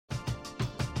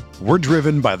We're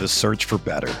driven by the search for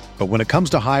better. But when it comes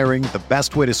to hiring, the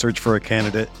best way to search for a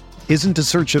candidate isn't to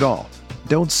search at all.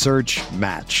 Don't search,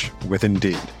 match with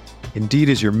Indeed. Indeed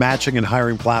is your matching and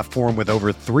hiring platform with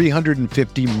over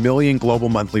 350 million global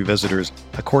monthly visitors,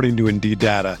 according to Indeed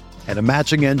data, and a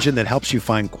matching engine that helps you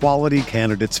find quality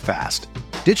candidates fast.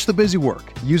 Ditch the busy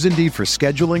work. Use Indeed for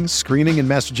scheduling, screening, and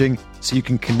messaging so you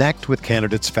can connect with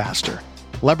candidates faster.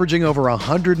 Leveraging over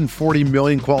 140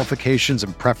 million qualifications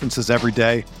and preferences every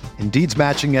day, Indeed's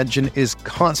matching engine is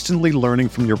constantly learning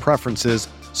from your preferences,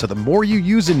 so the more you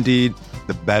use Indeed,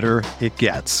 the better it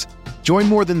gets. Join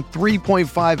more than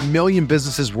 3.5 million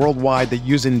businesses worldwide that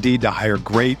use Indeed to hire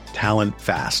great talent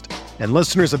fast. And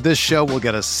listeners of this show will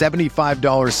get a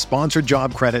 $75 sponsored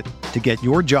job credit to get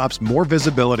your jobs more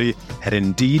visibility at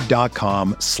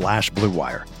Indeed.com/Blue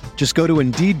Wire. Just go to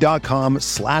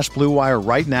Indeed.com/Blue Wire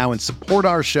right now and support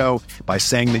our show by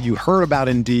saying that you heard about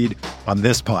Indeed on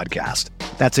this podcast.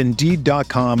 That's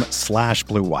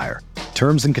Indeed.com/Blue Wire.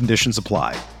 Terms and conditions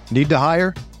apply. Need to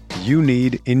hire? You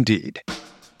need Indeed.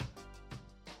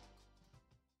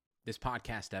 This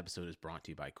podcast episode is brought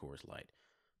to you by Coors Light.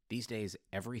 These days,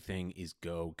 everything is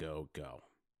go, go, go.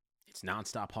 It's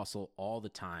nonstop hustle all the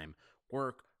time.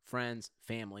 Work, friends,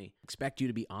 family, expect you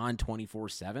to be on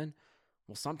 24/7.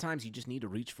 Well, sometimes you just need to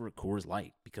reach for a Coors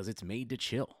Light because it's made to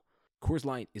chill. Coors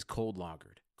Light is cold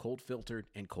lagered, cold filtered,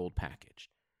 and cold packaged.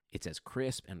 It's as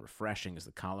crisp and refreshing as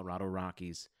the Colorado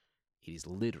Rockies. It is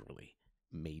literally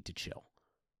made to chill.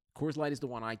 Coors Light is the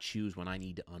one I choose when I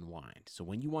need to unwind. So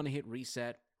when you want to hit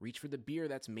reset, reach for the beer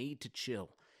that's made to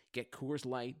chill. Get Coors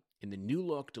Light in the new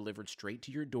look delivered straight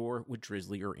to your door with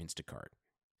Drizzly or Instacart.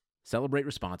 Celebrate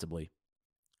responsibly.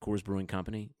 Coors Brewing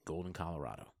Company, Golden,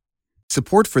 Colorado.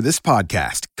 Support for this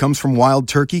podcast comes from Wild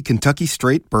Turkey Kentucky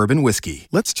Straight Bourbon Whiskey.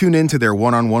 Let's tune in to their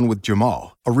one-on-one with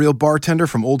Jamal, a real bartender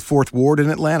from Old Fourth Ward in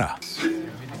Atlanta.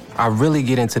 I really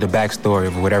get into the backstory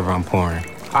of whatever I'm pouring,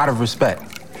 out of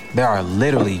respect. There are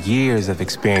literally years of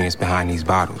experience behind these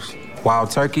bottles.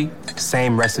 Wild Turkey,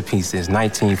 same recipe since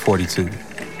 1942.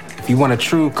 If you want a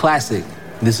true classic,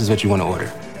 this is what you want to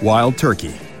order. Wild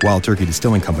Turkey. Wild Turkey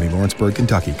Distilling Company, Lawrenceburg,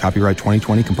 Kentucky. Copyright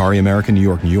 2020, Campari American, New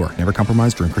York, New York. Never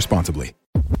compromise, drink responsibly.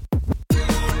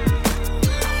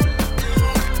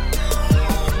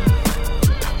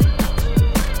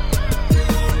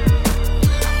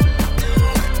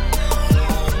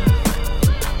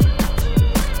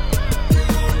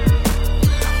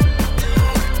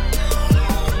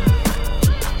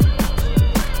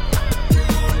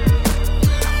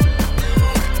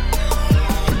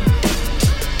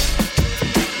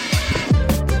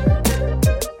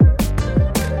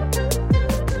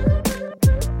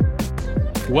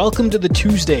 Welcome to the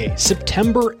Tuesday,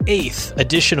 September 8th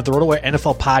edition of the RotoWire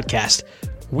NFL podcast.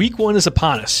 Week 1 is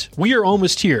upon us. We are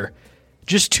almost here.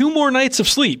 Just 2 more nights of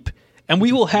sleep, and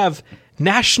we will have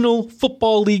National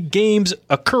Football League games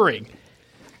occurring.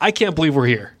 I can't believe we're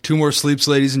here. 2 more sleeps,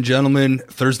 ladies and gentlemen.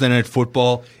 Thursday Night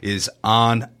Football is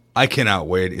on. I cannot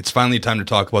wait. It's finally time to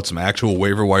talk about some actual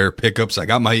waiver wire pickups. I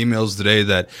got my emails today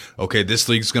that, okay, this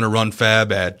league's going to run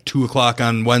fab at 2 o'clock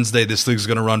on Wednesday. This league's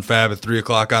going to run fab at 3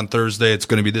 o'clock on Thursday. It's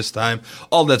going to be this time.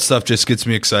 All that stuff just gets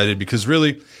me excited because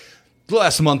really, the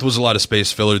last month was a lot of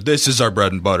space filler. This is our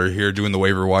bread and butter here, doing the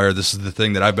waiver wire. This is the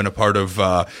thing that I've been a part of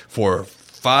for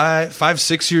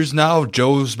 6 years now.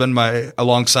 Joe's been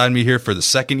alongside me here for the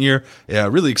second year. Yeah,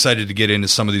 really excited to get into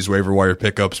some of these waiver wire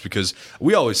pickups because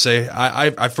we always say,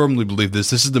 I firmly believe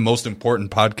this is the most important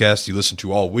podcast you listen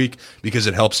to all week because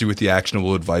it helps you with the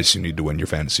actionable advice you need to win your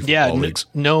fantasy football leagues.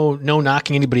 No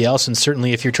knocking anybody else, and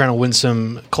certainly if you're trying to win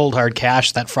some cold hard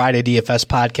cash, that Friday DFS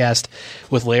podcast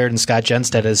with Laird and Scott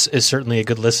Jenstead is certainly a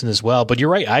good listen as well. But you're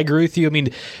right, I agree with you. I mean,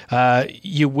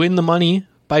 you win the money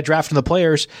by drafting the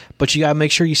players, but you got to make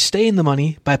sure you stay in the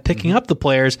money by picking up the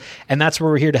players, and that's what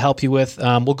we're here to help you with.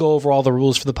 We'll go over all the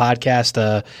rules for the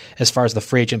podcast as far as the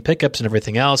free agent pickups and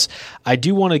everything else. I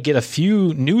do want to get a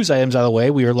few news items out of the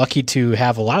way. We are lucky to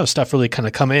have a lot of stuff really kind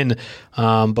of come in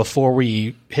before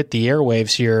we hit the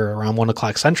airwaves here around 1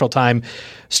 o'clock Central Time,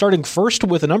 starting first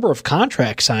with a number of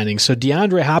contract signings. So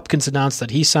DeAndre Hopkins announced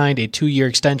that he signed a 2-year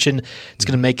extension. It's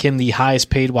going to make him the highest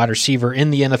paid wide receiver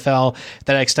in the NFL.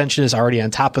 That extension is already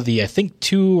on top of the, I think,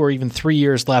 2 or even 3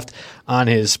 years left on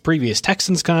his previous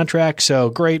Texans contract. So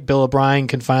great. Bill O'Brien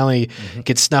can finally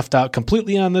get snuffed out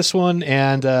completely on this one.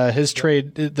 And his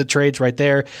trade, the trade's right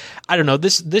there. I don't know.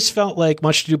 This felt like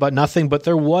much ado about nothing, but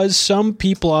there was some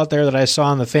people out there that I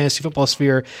saw in the fantasy football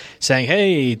sphere saying,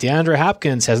 hey, DeAndre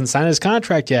Hopkins hasn't signed his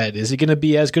contract yet. Is he going to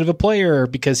be as good of a player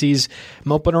because he's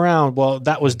moping around? Well,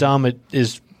 that was dumb. It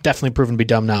is definitely proven to be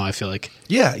dumb now, I feel like.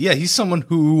 Yeah, he's someone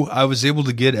who I was able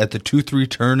to get at the 2-3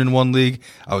 turn in one league.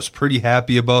 I was pretty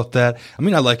happy about that. I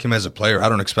mean, I like him as a player. I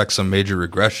don't expect some major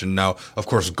regression. Now, of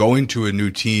course, going to a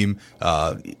new team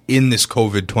in this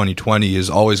COVID 2020 is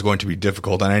always going to be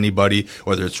difficult on anybody,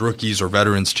 whether it's rookies or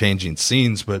veterans changing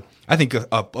scenes, but I think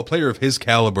a player of his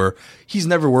caliber, he's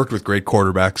never worked with great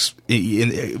quarterbacks,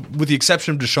 with the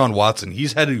exception of Deshaun Watson.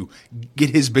 He's had to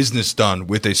get his business done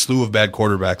with a slew of bad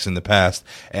quarterbacks in the past,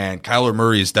 and Kyler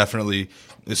Murray is definitely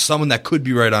someone that could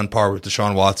be right on par with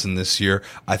Deshaun Watson this year.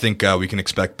 I think we can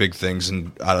expect big things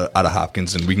out of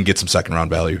Hopkins, and we can get some second-round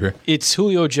value here. It's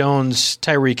Julio Jones,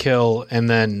 Tyreek Hill, and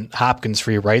then Hopkins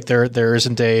for you, right? There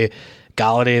isn't a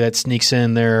Galladay that sneaks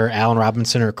in there, Allen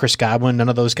Robinson or Chris Godwin. None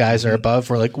of those guys are above.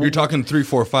 You're talking 3,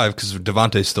 4, 5 because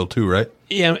Devontae's still 2, right?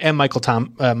 Yeah, and Michael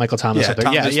Thomas up there.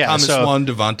 Thomas so 1,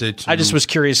 Devontae 2. I just was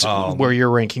curious where your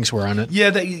rankings were on it.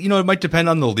 Yeah, it might depend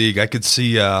on the league. I could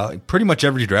see pretty much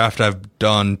every draft I've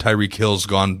done, Tyreek Hill's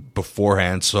gone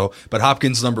beforehand. But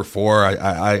Hopkins number 4,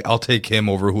 I'll take him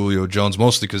over Julio Jones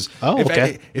mostly because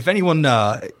if anyone,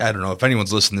 I don't know if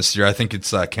anyone's listening this year, I think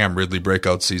it's Cam Ridley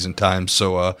breakout season time.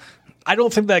 So. I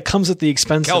don't think that comes at the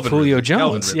expense of Julio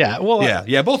Jones. Yeah,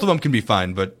 both of them can be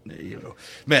fine, but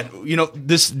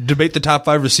this debate the top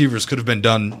 5 receivers could have been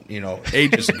done,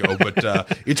 ages ago, but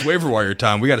it's waiver wire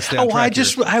time. We got to stay on track.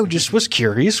 I just was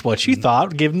curious what you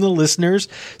thought, giving the listeners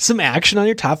some action on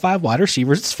your top 5 wide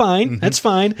receivers. It's fine. Mm-hmm. That's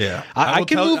fine. Yeah. I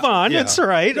can move on. That's all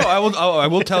right. No, I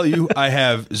will tell you, I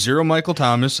have 0 Michael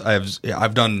Thomas.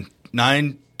 I've done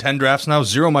 9, 10 drafts now,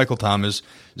 0 Michael Thomas,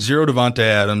 0 Devontae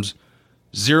Adams,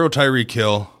 0 Tyreek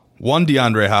Hill, 1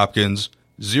 DeAndre Hopkins,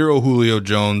 0 Julio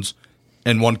Jones,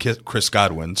 and 1 Chris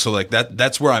Godwin. So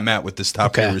that's where I'm at with this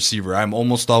top tier receiver. I'm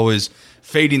almost always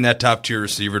fading that top tier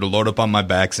receiver to load up on my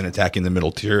backs and attacking the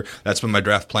middle tier. That's been my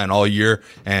draft plan all year,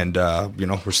 and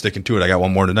we're sticking to it. I got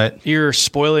one more tonight. You're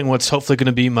spoiling what's hopefully going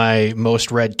to be my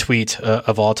most read tweet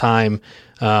of all time.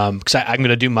 Because I'm going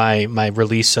to do my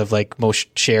release of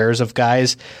most shares of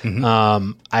guys.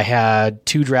 Mm-hmm. I had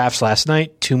 2 drafts last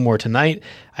night, 2 more tonight.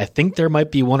 I think there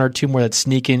might be 1 or 2 more that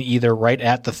sneak in either right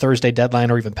at the Thursday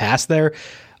deadline or even past there.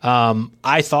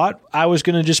 I thought I was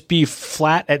going to just be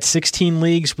flat at 16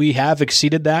 leagues. We have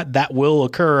exceeded that. That will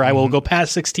occur. Mm-hmm. I will go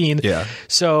past 16. Yeah.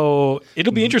 So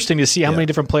it'll be interesting to see how many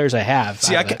different players I have.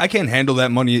 See, I can't handle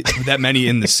that many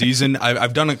in the season.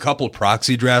 I've done a couple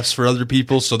proxy drafts for other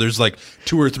people, so there's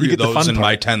 2 or 3 of those in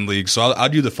my 10 leagues. So I'll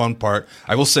do the fun part.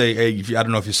 I will say, hey, I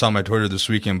don't know if you saw my Twitter this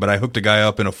weekend, but I hooked a guy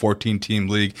up in a 14-team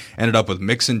league. Ended up with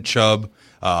Mixon, Chubb,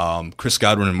 Chris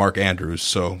Godwin, and Mark Andrews.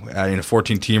 So in a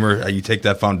 14-teamer, you take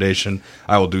that foundation.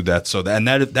 I will do that. So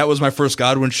that was my first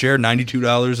Godwin share,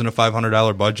 $92 in a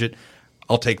 $500 budget.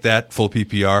 I'll take that, full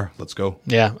PPR. Let's go.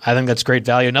 Yeah, I think that's great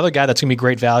value. Another guy that's going to be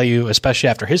great value, especially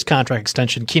after his contract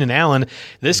extension, Keenan Allen.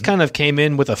 This kind of came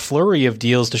in with a flurry of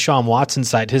deals. Deshaun Watson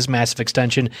signed his massive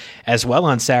extension as well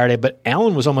on Saturday, but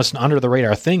Allen was almost an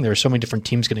under-the-radar thing. There were so many different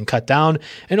teams getting cut down.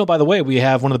 And by the way, we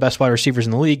have one of the best wide receivers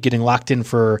in the league getting locked in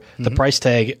for the price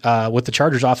tag with the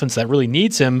Chargers offense that really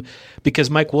needs him because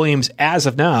Mike Williams, as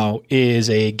of now, is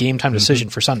a game-time decision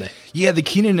for Sunday. Yeah, the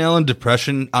Keenan Allen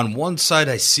depression, on one side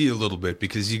I see a little bit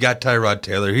because you got Tyrod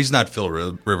Taylor. He's not Phil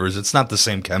Rivers. It's not the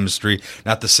same chemistry,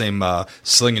 not the same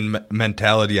slinging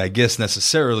mentality, I guess,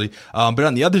 necessarily. But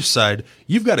on the other side,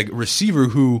 you've got a receiver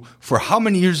who, for how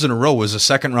many years in a row, was a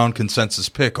second-round consensus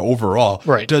pick overall.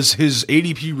 Right. Does his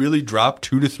ADP really drop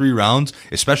 2 to 3 rounds,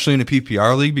 especially in a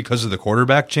PPR league because of the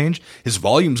quarterback change? His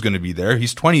volume's going to be there.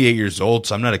 He's 28 years old,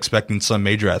 so I'm not expecting some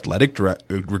major athletic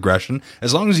regression.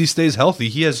 As long as he stays healthy,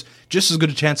 he has just as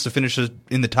good a chance to finish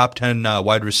in the top 10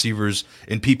 wide receivers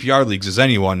in PPR leagues as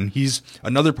anyone. He's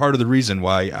another part of the reason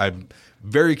why I'm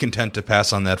very content to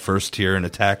pass on that first tier and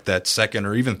attack that second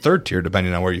or even third tier,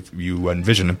 depending on where you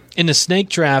envision him. In a snake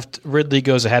draft, Ridley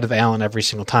goes ahead of Allen every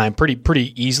single time,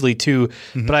 pretty easily too.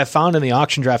 Mm-hmm. But I've found in the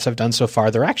auction drafts I've done so far,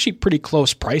 they're actually pretty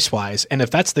close price-wise. And if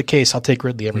that's the case, I'll take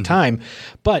Ridley every time.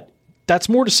 But that's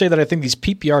more to say that I think these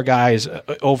PPR guys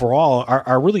overall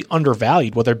are really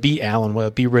undervalued, whether it be Allen, whether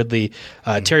it be Ridley.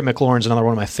 Terry McLaurin's another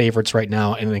one of my favorites right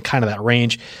now, and in kind of that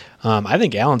range. I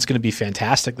think Allen's going to be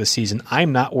fantastic this season.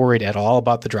 I'm not worried at all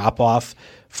about the drop-off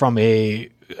from I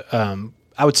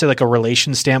would say a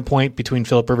relation standpoint between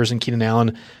Phillip Rivers and Keenan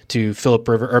Allen to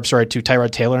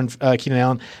Tyrod Taylor and Keenan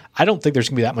Allen. I don't think there's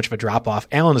going to be that much of a drop-off.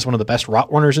 Allen is one of the best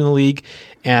route runners in the league,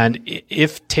 and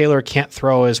if Taylor can't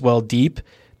throw as well deep,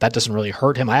 that doesn't really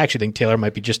hurt him. I actually think Taylor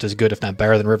might be just as good, if not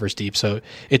better, than Rivers deep. So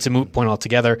it's a moot point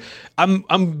altogether.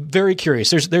 I'm very curious.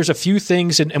 There's a few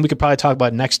things, and we could probably talk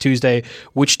about next Tuesday,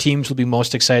 which teams will be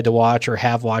most excited to watch or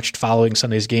have watched following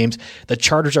Sunday's games. The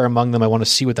Chargers are among them. I want to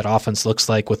see what that offense looks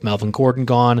like with Melvin Gordon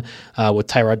gone, with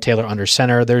Tyrod Taylor under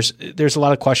center. There's a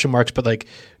lot of question marks, but like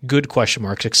good question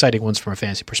marks, exciting ones from a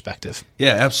fantasy perspective.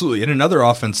 Yeah, absolutely. And another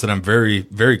offense that I'm very,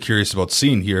 very curious about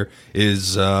seeing here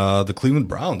is the Cleveland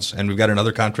Browns. And we've got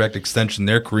another contract extension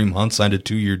there. Kareem Hunt signed a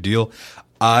 2-year deal.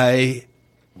 I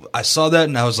saw that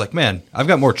and I was like, man, I've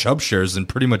got more Chubb shares than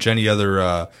pretty much any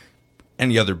other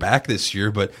back this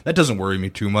year, but that doesn't worry me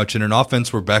too much. In an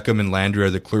offense where Beckham and Landry are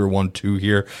the clear 1-2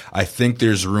 here, I think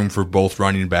there's room for both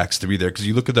running backs to be there, because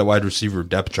you look at that wide receiver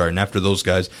depth chart, and after those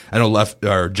guys, I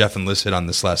know Jeff and Liz hit on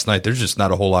this last night, there's just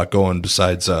not a whole lot going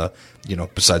besides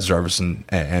Jarvis and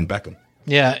Beckham.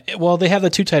 Yeah, well, they have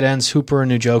the 2 tight ends, Hooper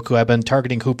and Njoku. I've been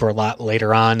targeting Hooper a lot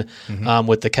later on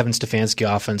with the Kevin Stefanski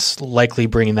offense, likely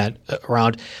bringing that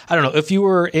around. I don't know. If you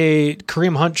were a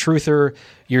Kareem Hunt truther,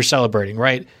 you're celebrating,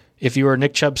 right? If you were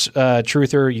Nick Chubb's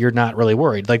truther, you're not really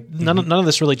worried. Like none of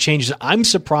this really changes. I'm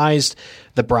surprised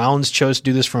the Browns chose to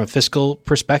do this from a fiscal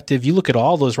perspective. You look at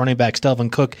all those running backs,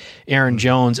 Delvin Cook, Aaron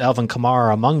Jones, Alvin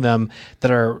Kamara among them, that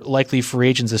are likely free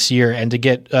agents this year, and to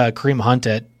get Kareem Hunt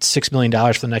at $6 million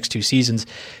for the next 2 seasons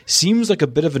seems like a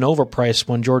bit of an overprice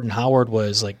when Jordan Howard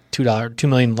was like $2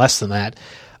 million less than that.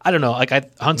 I don't know. Like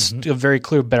Hunt's a very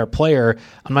clear better player.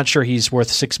 I'm not sure he's worth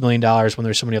 $6 million when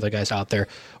there's so many other guys out there.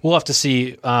 We'll have to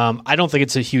see. I don't think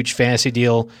it's a huge fantasy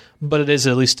deal, but it is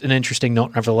at least an interesting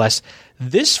note nevertheless.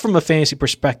 This, from a fantasy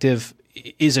perspective,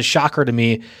 is a shocker to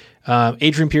me.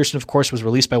 Adrian Peterson, of course, was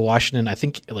released by Washington, I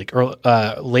think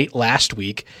late last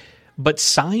week, but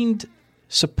signed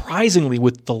surprisingly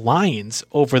with the Lions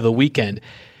over the weekend.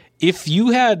 If you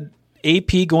had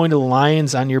AP going to the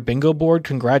Lions on your bingo board,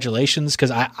 congratulations, because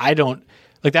I don't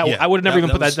like that. Yeah, I would have never even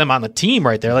put them on the team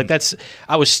right there. Like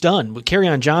I was stunned. With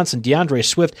Kerryon Johnson, DeAndre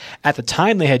Swift, at the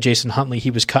time they had Jason Huntley. He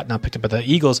was cut, not picked up by the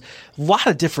Eagles. A lot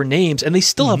of different names, and they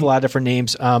still have a lot of different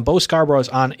names. Bo Scarborough's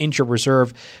on injured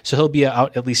reserve, so he'll be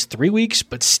out at least 3 weeks.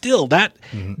 But still,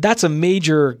 that's a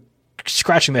major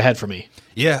scratching the head for me.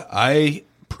 Yeah, I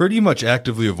pretty much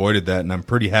actively avoided that, and I'm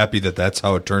pretty happy that that's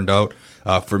how it turned out.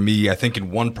 For me, I think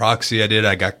in one proxy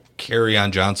I got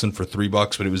Kerryon Johnson for $3,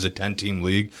 but it was a 10-team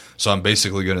league. So I'm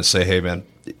basically going to say, hey man,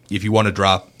 if you want to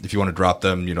drop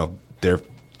them, they're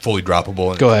fully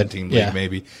droppable in a 10-team league.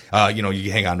 Maybe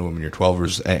you hang on to him in your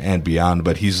 12ers and beyond.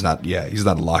 But he's not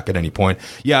a lock at any point.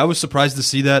 Yeah, I was surprised to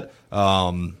see that.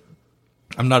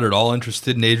 I'm not at all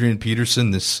interested in Adrian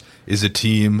Peterson. This is a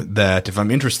team that, if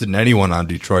I'm interested in anyone on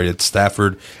Detroit, it's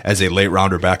Stafford as a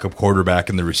late-rounder backup quarterback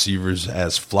and the receivers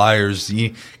as flyers.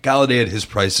 Galladay at his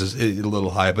price is a little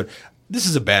high, but this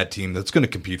is a bad team that's going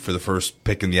to compete for the first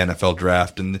pick in the NFL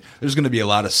draft, and there's going to be a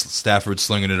lot of Stafford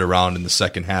slinging it around in the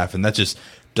second half, and that just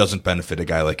doesn't benefit a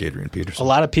guy like Adrian Peterson. A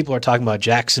lot of people are talking about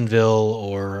Jacksonville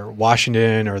or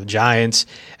Washington or the Giants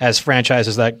as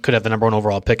franchises that could have the number 1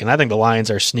 overall pick, and I think the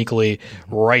Lions are sneakily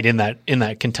right in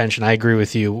that contention. I agree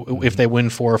with you. If they win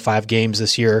 4 or 5 games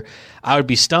this year, I would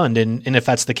be stunned, and if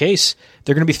that's the case,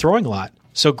 they're going to be throwing a lot.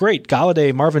 So great,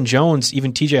 Galladay, Marvin Jones,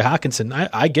 even TJ Hawkinson,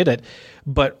 I get it,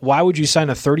 but why would you sign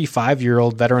a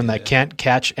 35-year-old veteran that can't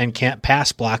catch and can't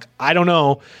pass block? I don't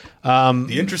know.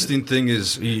 The interesting thing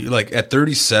is, like at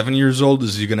 37 years old,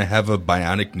 is he going to have a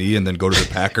bionic knee and then go to the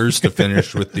Packers to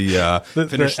finish with the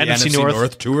NFC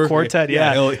North tour quartet?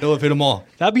 Yeah, he'll have hit them all.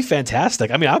 That'd be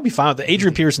fantastic. I mean, I'd be fine with that.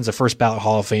 Adrian Peterson's a first ballot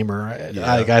Hall of Famer.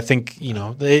 Yeah. I think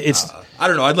it's. I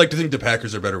don't know. I'd like to think the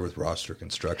Packers are better with roster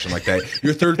construction like that.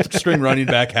 Your third string running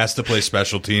back has to play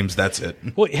special teams. That's it.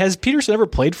 Well, has Peterson ever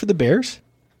played for the Bears?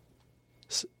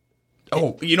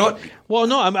 Oh, you know what? Well,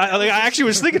 no, I actually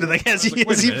was thinking of that. Has he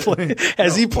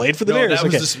played for the Bears?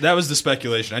 That was the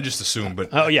speculation. I just assumed.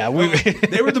 But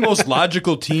they were the most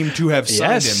logical team to have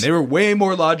signed him. They were way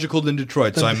more logical than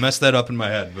Detroit, so I messed that up in my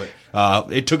head.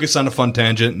 But it took us on a fun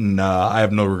tangent, and I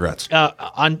have no regrets.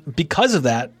 Because of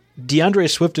that, DeAndre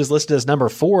Swift is listed as number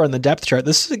 4 on the depth chart.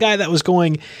 This is a guy that was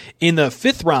going in the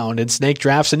 5th round in snake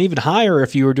drafts, and even higher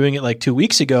if you were doing it like 2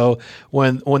 weeks ago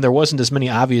when there wasn't as many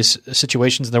obvious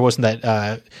situations and there wasn't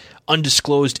that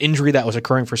undisclosed injury that was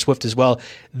occurring for Swift as well.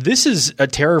 This is a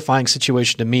terrifying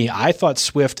situation to me. I thought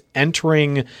Swift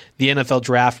entering the NFL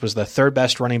draft was the 3rd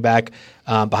best running back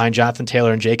behind Jonathan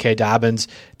Taylor and J.K. Dobbins.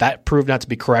 That proved not to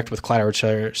be correct with Clyde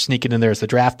Edwards sneaking in there as the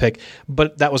draft pick,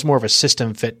 but that was more of a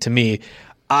system fit to me.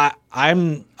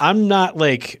 I'm not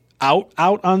like out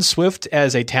on Swift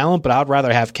as a talent, but I'd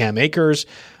rather have Cam Akers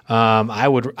I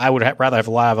would rather have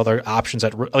a lot of other options.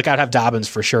 I'd have Dobbins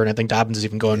for sure, and I think Dobbins is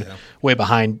even going way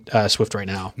behind Swift right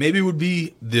now. Maybe it would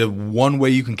be the one way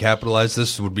you can capitalize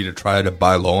this would be to try to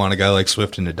buy low on a guy like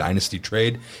Swift in a dynasty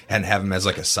trade and have him as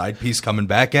like a side piece coming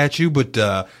back at you. But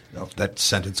that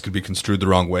sentence could be construed the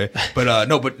wrong way. But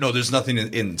no, there's nothing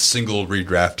in single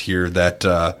redraft here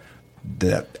that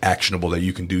actionable that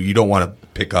you can do. You don't want to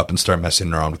pick up and start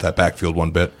messing around with that backfield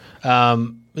one bit.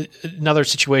 Another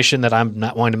situation that I'm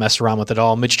not wanting to mess around with at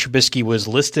all. Mitch Trubisky was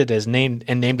listed as named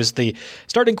as the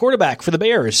starting quarterback for the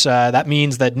Bears. That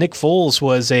means that Nick Foles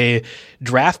was a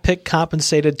draft pick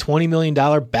compensated $20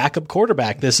 million backup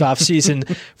quarterback this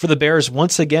offseason for the Bears,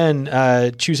 once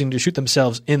again choosing to shoot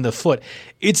themselves in the foot.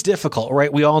 It's difficult,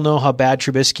 right? We all know how bad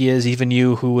Trubisky is, even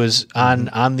you who was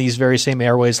on these very same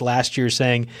airways last year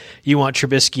saying you want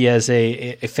Trubisky as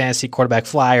a fantasy quarterback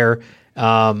flyer.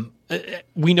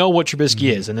 We know what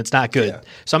Trubisky is, and it's not good. Yeah.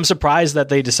 So I'm surprised that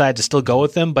they decided to still go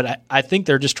with him, but I think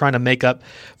they're just trying to make up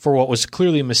for what was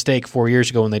clearly a mistake 4 years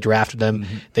ago when they drafted him.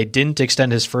 Mm-hmm. They didn't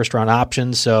extend his first-round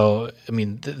option, so, I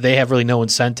mean, they have really no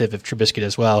incentive if Trubisky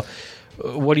does well.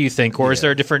 What do you think? Or is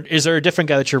there a different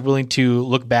guy that you're willing to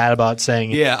look bad about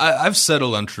saying? Yeah, I've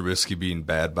settled on Trubisky being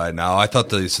bad by now. I thought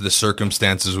the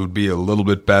circumstances would be a little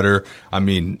bit better. I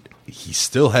mean, he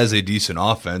still has a decent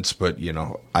offense, but,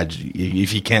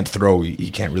 if he can't throw, he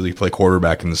can't really play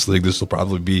quarterback in this league. This will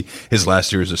probably be his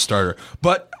last year as a starter.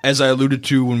 But as I alluded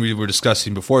to when we were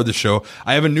discussing before the show,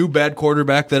 I have a new bad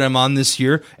quarterback that I'm on this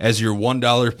year as your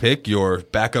 $1 pick, your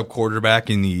backup quarterback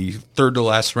in the third to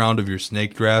last round of your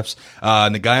snake drafts.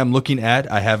 And the guy I'm looking at,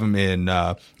 I have him in,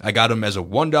 I got him as a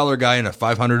 $1 guy in a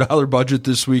 $500 budget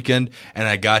this weekend, and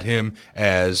I got him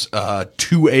as a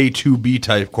 2A, 2B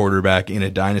type quarterback in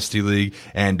a dynasty league,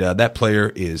 and that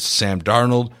player is Sam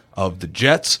Darnold of the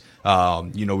Jets.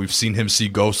 We've seen him see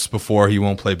ghosts before. He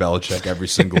won't play Belichick every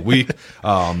single week.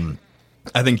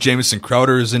 I think Jamison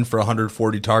Crowder is in for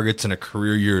 140 targets in a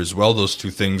career year as well. Those two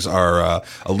things are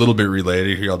a little bit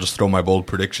related here. I'll just throw my bold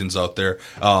predictions out there.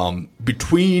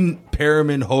 Between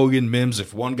Perriman, Hogan, Mims,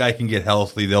 if one guy can get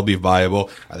healthy, they'll be viable.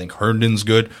 I think Herndon's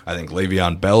good. I think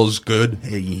Le'Veon Bell's good.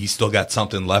 He's still got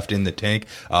something left in the tank.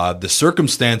 The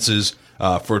circumstances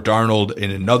for Darnold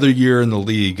in another year in the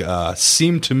league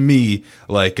seem to me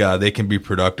like they can be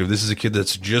productive. This is a kid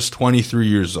that's just 23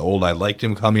 years old. I liked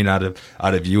him coming out of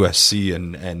USC,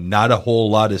 and not a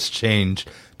whole lot has changed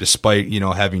despite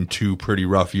having two pretty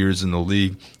rough years in the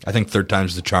league. I think third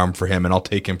time's the charm for him, and I'll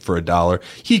take him for $1.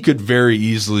 He could very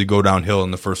easily go downhill in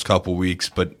the first couple weeks,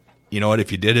 but you know what?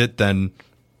 If you did it, then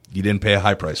you didn't pay a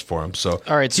high price for him. So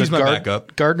all right, he's my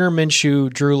backup. Gardner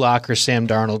Minshew, Drew Lock, or Sam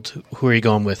Darnold. Who are you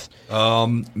going with?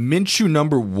 Minshew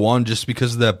number one, just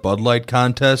because of that Bud Light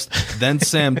contest. Then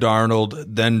Sam Darnold.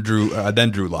 Then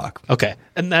Drew Lock. Okay,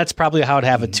 and that's probably how I'd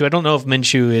have it too. I don't know if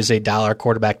Minshew is a $1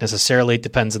 quarterback necessarily. It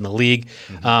depends on the league,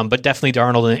 but definitely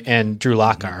Darnold and Drew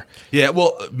Lock are. Yeah,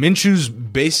 well, Minshew's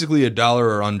basically $1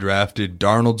 or undrafted.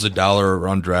 Darnold's $1 or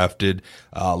undrafted.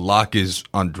 Lock is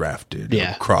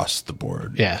undrafted across the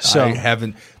board. Yeah, so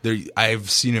I've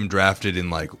seen him drafted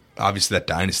in obviously that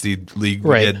dynasty league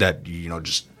we did that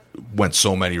just went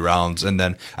so many rounds, and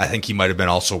then I think he might have been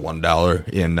also $1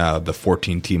 in the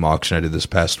 14-team auction I did this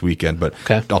past weekend. But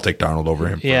I'll take Darnold over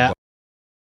him. Yeah.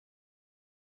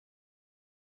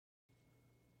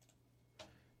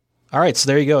 All right, so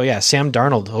there you go. Yeah, Sam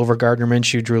Darnold over Gardner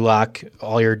Minshew, Drew Lock,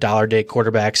 all your dollar day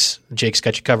quarterbacks. Jake's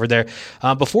got you covered there.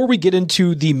 Before we get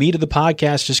into the meat of the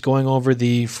podcast, just going over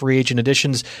the free agent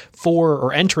additions for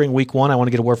or entering week one, I want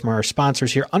to get a word from our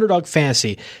sponsors here. Underdog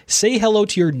Fantasy. Say hello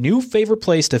to your new favorite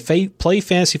place to play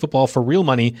fantasy football for real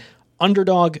money,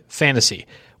 Underdog Fantasy.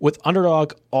 With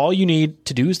Underdog, all you need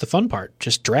to do is the fun part.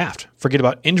 Just draft. Forget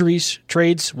about injuries,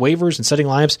 trades, waivers, and setting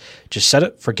lineups. Just set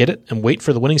it, forget it, and wait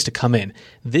for the winnings to come in.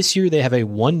 This year, they have a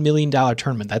 $1 million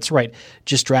tournament. That's right.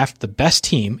 Just draft the best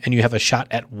team, and you have a shot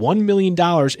at $1 million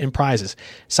in prizes.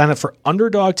 Sign up for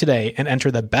Underdog today and enter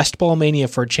the Best Ball Mania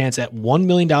for a chance at $1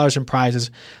 million in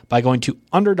prizes by going to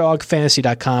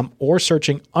UnderdogFantasy.com or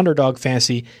searching Underdog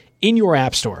Fantasy in your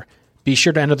app store. Be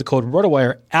sure to enter the code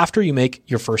ROTOWIRE after you make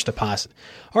your first deposit.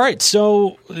 All right,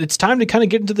 so it's time to kind of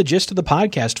get into the gist of the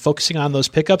podcast, focusing on those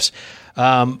pickups.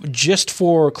 Just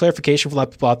for clarification for a lot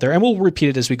of people out there, and we'll repeat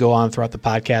it as we go on throughout the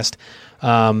podcast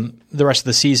the rest of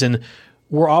the season,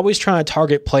 we're always trying to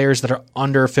target players that are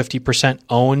under 50%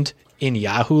 owned in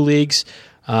Yahoo leagues.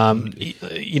 Like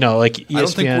ESPN, I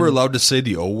don't think we're allowed to say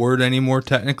the O word anymore.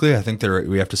 Technically, I think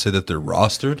we have to say that they're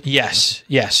rostered. Yes,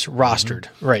 rostered.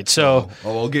 Right. So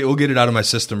we'll get it out of my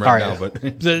system right now.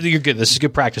 But you're good. This is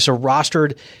good practice. So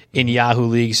rostered in Yahoo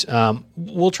leagues.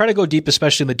 We'll try to go deep,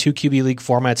 especially in the 2 QB league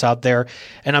formats out there.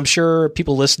 And I'm sure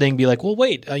people listening be like, well,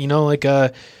 wait,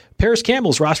 Paris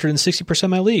Campbell's rostered in 60% of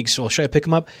my leagues, so should I pick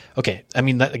him up? Okay, I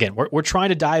mean, again, we're trying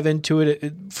to dive into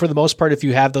it. For the most part, if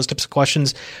you have those types of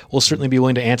questions, we'll certainly be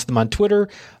willing to answer them on Twitter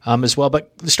as well.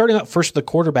 But starting out first with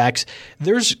the quarterbacks,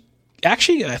 there's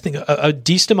actually, I think, a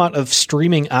decent amount of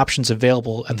streaming options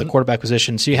available at the quarterback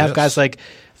position. So you have guys like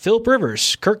Phillip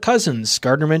Rivers, Kirk Cousins,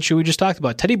 Gardner Minshew we just talked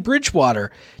about, Teddy Bridgewater,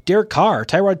 Derek Carr,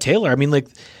 Tyrod Taylor. I mean,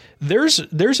 there's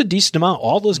a decent amount.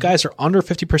 All those guys are under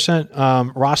 50%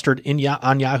 rostered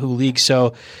on Yahoo League.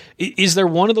 So is there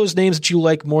one of those names that you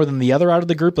like more than the other out of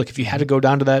the group? Like if you had to go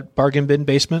down to that bargain bin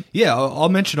basement? Yeah, I'll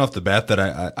mention off the bat that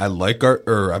I like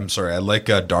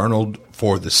Darnold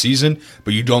for the season,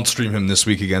 but you don't stream him this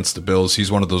week against the Bills.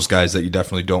 He's one of those guys that you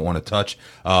definitely don't want to touch.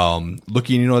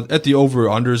 Looking, at the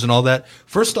over-unders and all that.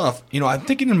 First off, I'm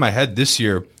thinking in my head this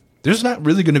year, there's not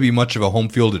really going to be much of a home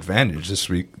field advantage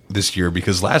this year,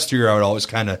 because last year I would always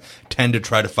kind of tend to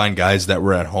try to find guys that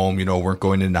were at home, weren't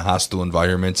going into hostile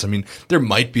environments. I mean, there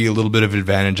might be a little bit of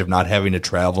advantage of not having to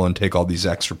travel and take all these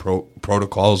extra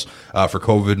protocols for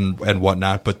COVID and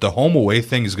whatnot, but the home away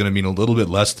thing is going to mean a little bit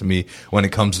less to me when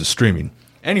it comes to streaming.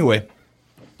 Anyway,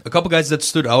 a couple guys that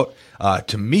stood out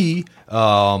to me,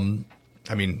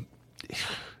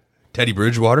 Teddy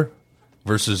Bridgewater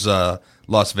versus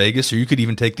Las Vegas, or you could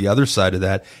even take the other side of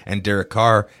that and Derek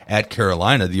Carr at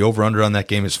Carolina. The over-under on that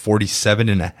game is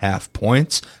 47.5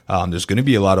 points. There's going to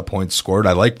be a lot of points scored.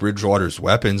 I like Bridgewater's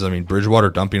weapons. I mean,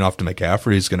 Bridgewater dumping off to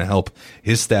McCaffrey is going to help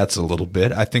his stats a little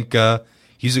bit. I think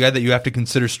he's a guy that you have to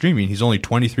consider streaming. He's only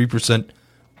 23%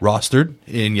 rostered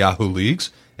in Yahoo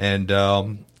leagues. And,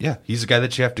 he's a guy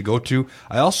that you have to go to.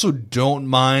 I also don't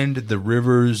mind the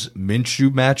Rivers-Minshew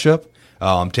matchup.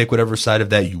 Take whatever side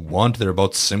of that you want. They're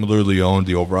both similarly owned.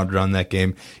 The over-under on that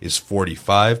game is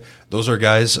 45. Those are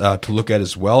guys to look at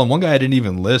as well. And one guy I didn't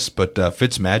even list, but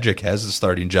Fitzmagic has the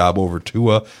starting job over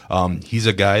Tua. He's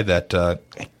a guy that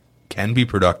can be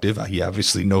productive. He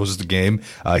obviously knows the game.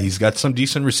 He's got some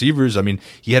decent receivers. I mean,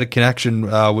 he had a connection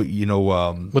with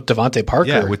Devontae Parker.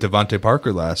 Yeah, with Devontae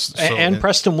Parker last. And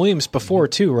Preston Williams before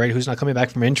too, right? Who's not coming back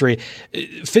from injury.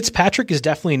 Fitzpatrick is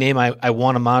definitely a name I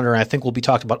want to monitor, and I think will be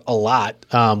talked about a lot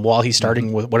while he's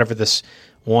starting with whatever this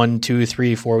 1, 2,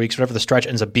 3, 4 weeks, whatever the stretch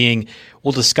ends up being.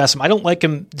 We'll discuss him. I don't like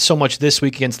him so much this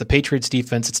week against the Patriots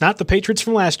defense. It's not the Patriots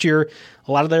from last year.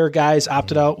 A lot of their guys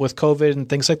opted out with COVID and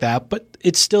things like that, but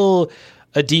it's still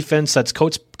a defense that's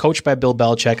coached by Bill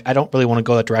Belichick. I don't really want to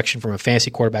go that direction from a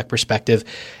fantasy quarterback perspective.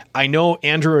 I know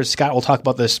Andrew or Scott will talk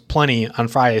about this plenty on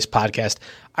Friday's podcast.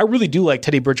 I really do like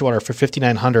Teddy Bridgewater for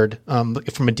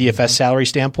 $5,900 from a DFS salary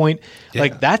standpoint.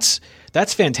 Yeah.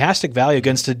 That's fantastic value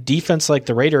against a defense like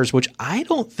the Raiders, which I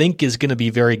don't think is going to be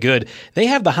very good. They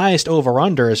have the highest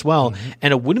over-under as well,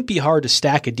 and it wouldn't be hard to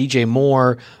stack a DJ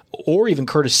Moore or even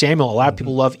Curtis Samuel. A lot of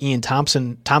people love Ian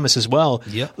Thomas as well.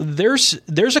 Yep. There's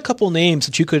a couple names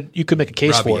that you could make a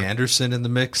case Robbie for. Anderson in the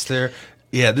mix there.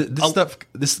 Yeah, it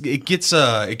gets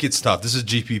tough. This is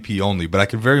GPP only, but I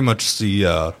can very much see.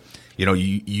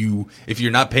 You if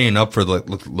you're not paying up for the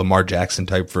Lamar Jackson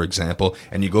type, for example,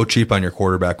 and you go cheap on your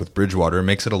quarterback with Bridgewater, it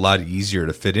makes it a lot easier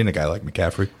to fit in a guy like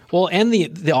McCaffrey. Well, and the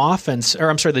defense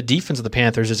of the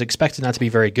Panthers is expected not to be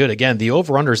very good. Again, the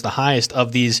over-under is the highest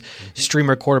of these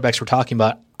streamer quarterbacks we're talking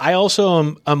about. I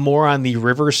also am more on the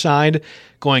Rivers side,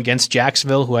 going against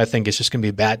Jacksonville, who I think is just going to be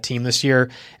a bad team this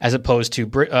year, as opposed to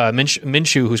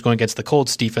Minshew, who's going against the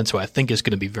Colts defense, who I think is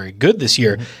going to be very good this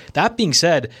year. That being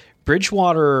said,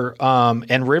 Bridgewater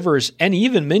and Rivers and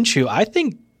even Minshew, I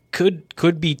think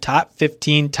could be top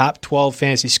 15, top 12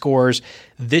 fantasy scorers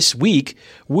this week,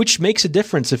 which makes a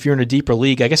difference if you're in a deeper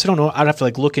league. I guess I don't know. I'd have to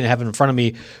look and have it in front of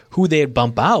me who they'd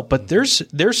bump out, but there's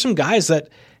some guys that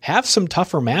have some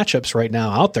tougher matchups right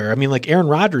now out there. I mean, like Aaron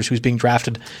Rodgers, who's being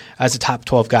drafted as a top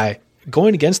 12 guy.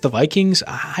 Going against the Vikings,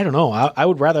 I don't know. I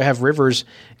would rather have Rivers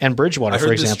and Bridgewater,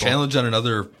 for example. I heard this challenge on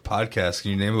another podcast.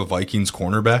 Can you name a Vikings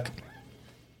cornerback?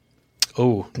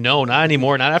 Oh, no, not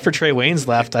anymore. Not after Trey Waynes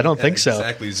left. I don't think so.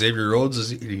 Exactly. Xavier Rhodes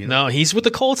is. No, he's with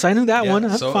the Colts. I knew that one.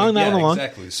 I'm following that one along.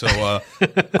 Exactly. So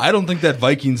I don't think that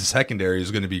Vikings secondary is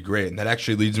going to be great, and that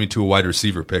actually leads me to a wide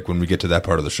receiver pick when we get to that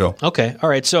part of the show. Okay. All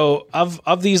right. So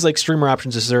of these streamer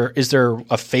options, is there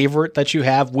a favorite that you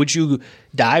have? Would you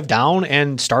dive down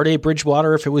and start a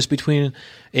Bridgewater if it was between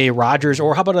a Rodgers,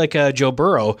 or how about a Joe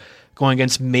Burrow going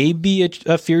against maybe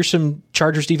a fearsome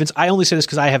Chargers defense. I only say this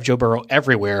because I have Joe Burrow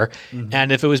everywhere.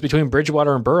 And if it was between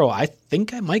Bridgewater and Burrow, I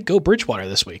think I might go Bridgewater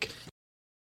this week.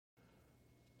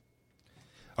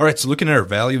 All right, so looking at our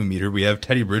value meter, we have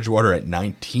Teddy Bridgewater at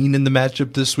 19 in the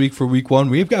matchup this week for week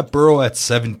 1. We've got Burrow at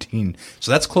 17.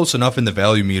 So that's close enough in the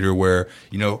value meter where,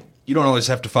 you don't always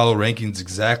have to follow rankings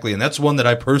exactly. And that's one that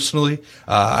I personally,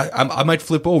 I might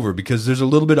flip over because there's a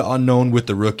little bit of unknown with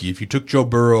the rookie. If you took Joe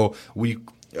Burrow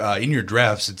in your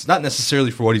drafts, it's not necessarily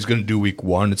for what he's going to do week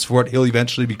 1. It's for what he'll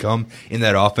eventually become in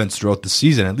that offense throughout the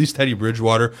season. At least Teddy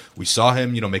Bridgewater, we saw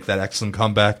him, make that excellent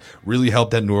comeback, really helped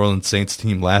that New Orleans Saints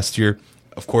team last year.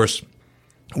 Of course,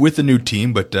 with the new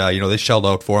team, but they shelled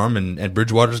out for him, and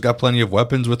Bridgewater's got plenty of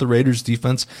weapons with the Raiders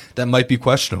defense that might be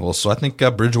questionable. So I think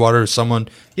Bridgewater is someone,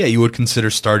 you would consider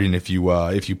starting if you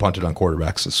punted on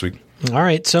quarterbacks this week. All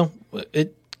right, so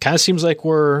it kind of seems like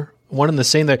we're one and the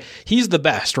same there. He's the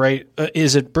best, right?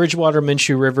 Is it Bridgewater,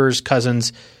 Minshew, Rivers,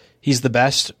 Cousins? He's the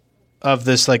best of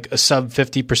this, like a sub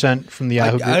 50% from the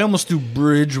Yahoo group? I almost do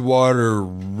Bridgewater,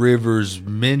 Rivers,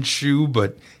 Minshew,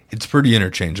 but it's pretty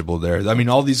interchangeable there. I mean,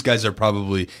 all these guys are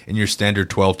probably in your standard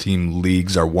 12-team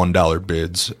leagues are $1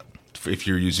 bids if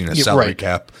you're using a salary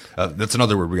cap. That's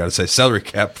another word we got to say. Salary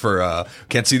cap for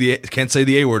can't say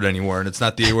the A word anymore, and it's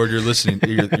not the A word you're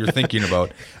thinking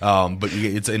about. But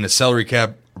it's in a salary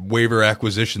cap waiver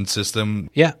acquisition system.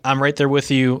 Yeah, I'm right there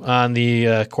with you on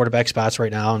the quarterback spots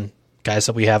right now, and guys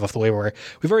that we have off the waiver.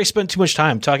 We've already spent too much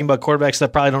time talking about quarterbacks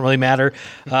that probably don't really matter.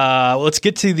 Let's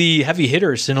get to the heavy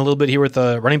hitters in a little bit here with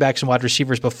the running backs and wide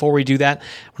receivers. Before we do that,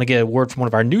 I want to get a word from one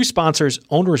of our new sponsors,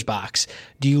 Owner's Box.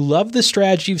 Do you love the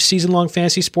strategy of season-long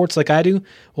fantasy sports like I do?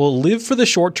 Well, live for the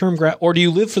short-term or do you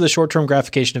live for the short-term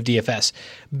gratification of DFS?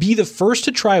 Be the first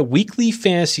to try weekly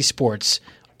fantasy sports.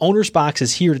 Owner's Box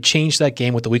is here to change that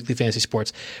game with the Weekly Fantasy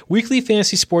Sports. Weekly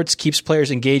Fantasy Sports keeps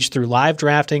players engaged through live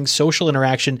drafting, social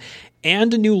interaction,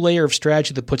 and a new layer of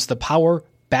strategy that puts the power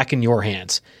back in your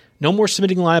hands. No more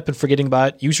submitting a lineup and forgetting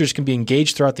about it. Users can be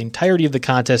engaged throughout the entirety of the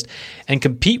contest and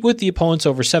compete with the opponents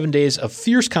over 7 days of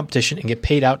fierce competition and get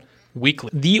paid out weekly.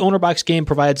 The Owner Box game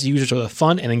provides users with a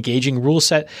fun and engaging rule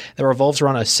set that revolves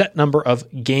around a set number of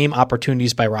game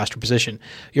opportunities by roster position.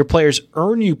 Your players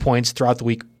earn you points throughout the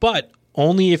week, but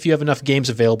only if you have enough games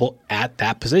available at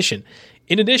that position.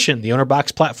 In addition, the Owner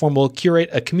Box platform will curate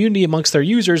a community amongst their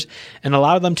users and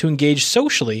allow them to engage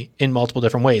socially in multiple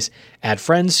different ways. Add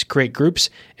friends, create groups,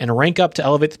 and rank up to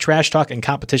elevate the trash talk and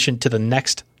competition to the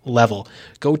next level.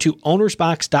 Go to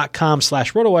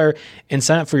ownersbox.com/RotoWire and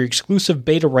sign up for your exclusive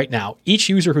beta right now. Each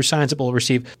user who signs up will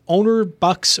receive Owner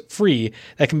Bucks free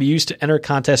that can be used to enter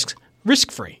contests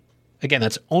risk-free. Again,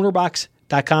 that's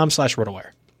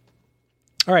ownerbox.com/RotoWire.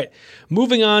 All right,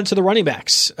 moving on to the running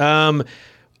backs.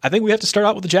 I think we have to start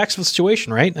out with the Jacksonville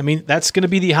situation, right? I mean, that's going to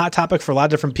be the hot topic for a lot of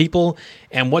different people,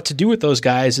 and what to do with those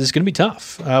guys is going to be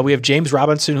tough. We have James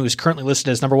Robinson, who is currently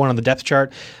listed as number 1 on the depth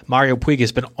chart. Mario Puig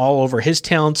has been all over his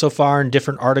talent so far in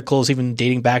different articles, even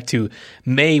dating back to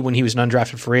May when he was an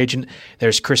undrafted free agent.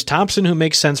 There's Chris Thompson, who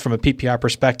makes sense from a PPR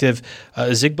perspective.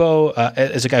 Zigbo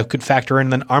as a guy who could factor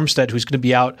in, and then Armstead, who's going to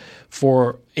be out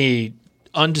for a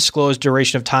undisclosed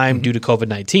duration of time due to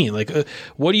COVID-19.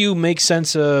 What do you make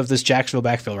sense of this Jacksonville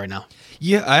backfield right now?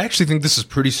 Yeah, I actually think this is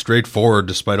pretty straightforward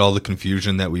despite all the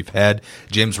confusion that we've had.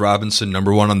 James Robinson,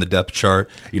 number 1 on the depth chart.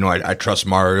 I trust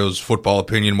Mario's football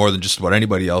opinion more than just about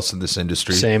anybody else in this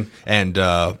industry. Same. And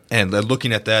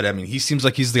looking at that, I mean, he seems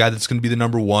like he's the guy that's going to be the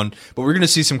number 1, but we're going to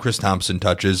see some Chris Thompson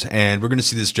touches, and we're going to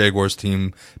see this Jaguars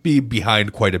team be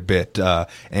behind quite a bit.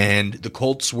 And the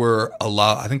Colts were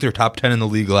I think they're top 10 in the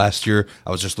league last year. I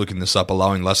was just looking this up,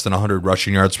 allowing less than 100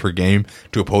 rushing yards per game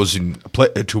to opposing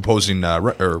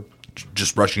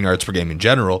just rushing yards per game in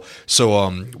general. So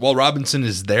while Robinson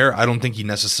is there, I don't think he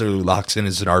necessarily locks in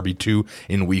as an RB2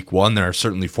 in week 1. There are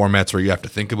certainly formats where you have to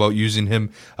think about using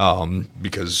him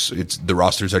because the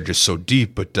rosters are just so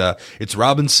deep. But it's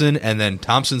Robinson, and then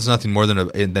Thompson's nothing more than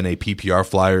a PPR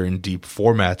flyer in deep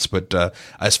formats. But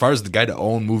as far as the guy to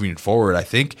own moving forward, I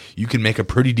think you can make a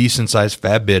pretty decent-sized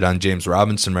fab bid on James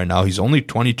Robinson right now. He's only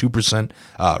 22%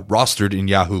 rostered in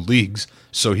Yahoo leagues.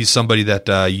 So he's somebody that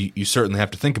you certainly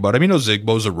have to think about. I mean,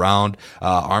 Zigbo's around.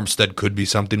 Armstead could be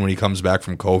something when he comes back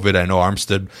from COVID. I know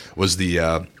Armstead was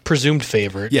the presumed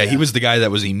favorite. Yeah, he was the guy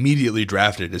that was immediately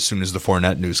drafted as soon as the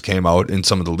Fournette news came out in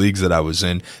some of the leagues that I was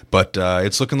in. But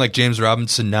it's looking like James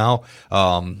Robinson now,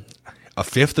 a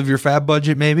fifth of your fab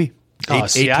budget maybe?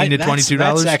 $18 to $22?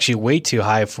 That's actually way too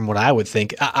high from what I would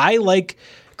think. I like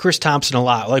Chris Thompson a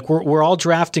lot. We're all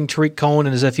drafting Tariq Cohen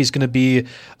as if he's going to be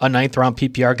a 9th round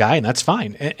PPR guy, and that's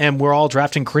fine. And we're all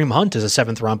drafting Kareem Hunt as a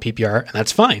 7th round PPR, and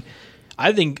that's fine.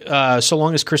 I think so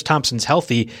long as Chris Thompson's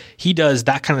healthy, he does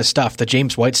that kind of stuff. The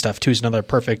James White stuff, too, is another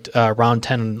perfect round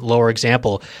 10 lower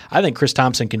example. I think Chris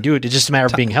Thompson can do it. It's just a matter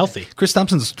of being healthy. Chris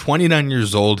Thompson's 29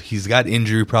 years old. He's got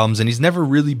injury problems, and he's never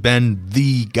really been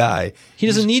the guy. He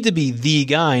doesn't need to be the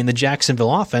guy in the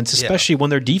Jacksonville offense, especially when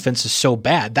their defense is so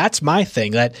bad. That's my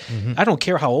thing. That I don't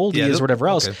care how old he is or whatever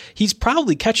else. He's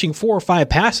probably catching 4 or 5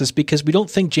 passes because we don't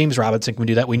think James Robinson can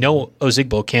do that. We know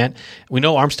Ozigbo can't. We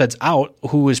know Armstead's out,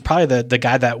 who is probably the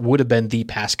guy that would have been the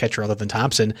pass catcher other than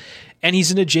Thompson. And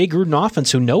he's in a Jay Gruden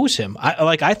offense who knows him.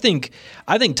 I think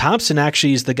Thompson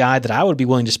actually is the guy that I would be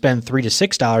willing to spend $3 to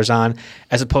 $6 on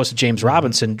as opposed to James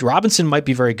Robinson. Robinson might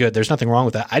be very good. There's nothing wrong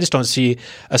with that. I just don't see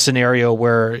a scenario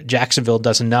where Jacksonville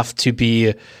does enough to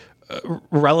be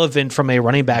relevant from a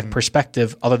running back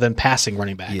perspective other than passing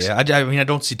running backs. Yeah, I mean, I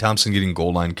don't see Thompson getting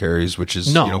goal line carries, which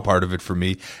is part of it for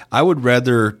me. I would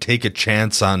rather take a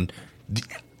chance on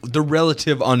the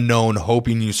relative unknown,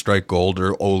 hoping you strike gold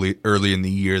early in the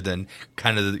year than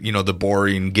kind of, the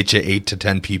boring, get you 8 to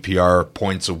 10 PPR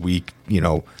points a week,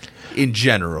 in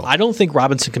general. I don't think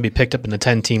Robinson can be picked up in a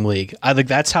 10-team league. I think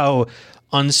that's how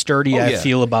unsturdy I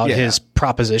feel about his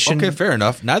proposition. Okay, fair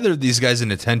enough. Neither of these guys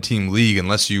in a 10-team league,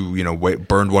 unless you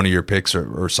burned one of your picks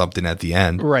or something at the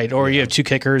end, right? Or you have 2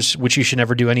 kickers, which you should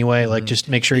never do anyway. Like, just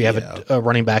make sure you have a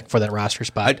running back for that roster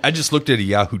spot. I just looked at a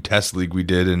Yahoo test league we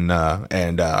did, and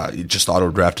it just auto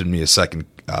drafted me a second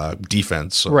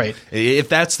defense. So right. If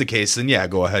that's the case, then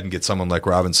go ahead and get someone like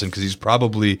Robinson, because he's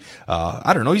probably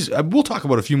I don't know. We'll talk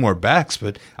about a few more backs,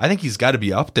 but I think he's got to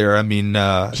be up there. I mean,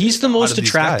 he's the most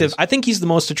attractive. I think he's the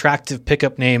most attractive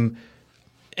pickup name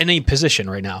in any position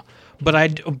right now. But I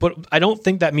don't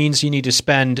think that means you need to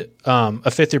spend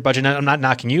a fifth-year budget. I'm not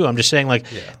knocking you. I'm just saying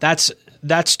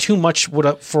that's too much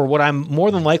for what I'm more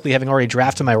than likely having already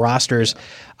drafted my rosters.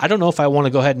 I don't know if I want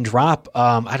to go ahead and drop,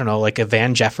 like a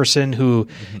Van Jefferson, who,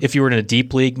 if you were in a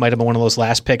deep league, might have been one of those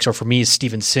last picks. Or for me,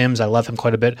 Steven Sims. I love him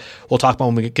quite a bit. We'll talk about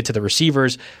when we get to the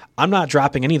receivers. I'm not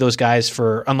dropping any of those guys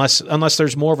unless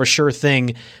there's more of a sure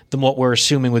thing than what we're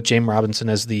assuming with James Robinson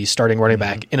as the starting running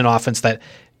back in an offense that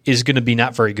is going to be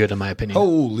not very good, in my opinion.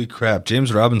 Holy crap.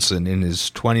 James Robinson in his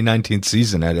 2019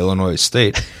 season at Illinois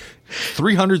State,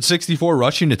 364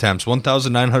 rushing attempts,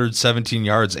 1,917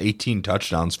 yards, 18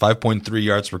 touchdowns, 5.3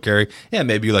 yards per carry. Yeah,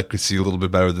 maybe you like to see a little bit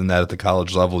better than that at the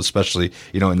college level, especially,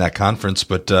 in that conference.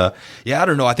 But, I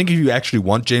don't know. I think if you actually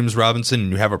want James Robinson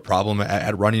and you have a problem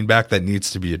at running back that needs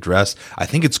to be addressed, I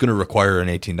think it's going to require an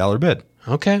 $18 bid.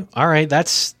 Okay. All right.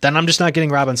 Then I'm just not getting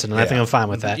Robinson, and I think I'm fine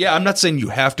with that. Yeah, I'm not saying you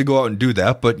have to go out and do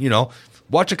that, but,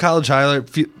 watch a college highlight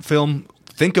film.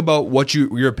 Think about what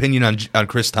your opinion on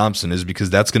Chris Thompson is,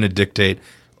 because that's going to dictate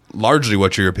largely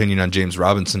what your opinion on James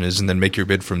Robinson is, and then make your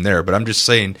bid from there. But I'm just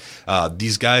saying,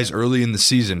 these guys early in the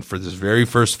season for this very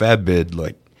first fab bid,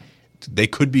 they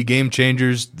could be game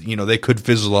changers. They could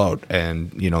fizzle out,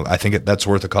 and I think that's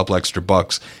worth a couple extra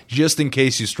bucks just in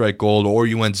case you strike gold or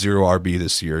you went 0 RB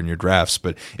this year in your drafts.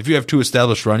 But if you have 2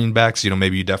 established running backs,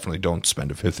 maybe you definitely don't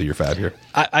spend a fifth of your fab here.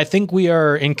 I think we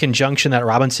are in conjunction that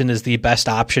Robinson is the best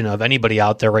option of anybody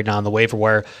out there right now on the waiver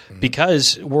wire,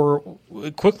 because we're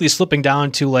quickly slipping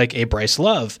down to like a Bryce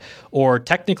Love or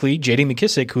technically J.D.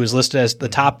 McKissick, who is listed as the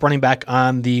top running back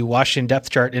on the Washington depth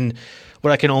chart in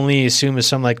what I can only assume is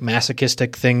some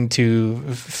masochistic thing to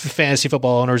fantasy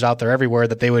football owners out there everywhere,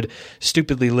 that they would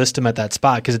stupidly list him at that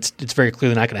spot, because it's very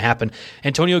clearly not going to happen.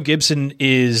 Antonio Gibson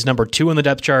is number 2 on the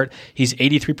depth chart. He's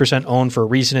 83% owned for a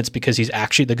reason. It's because he's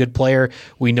actually the good player.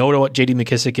 We know what J.D.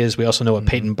 McKissick is. We also know what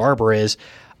Peyton Barber is.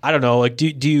 I don't know. Do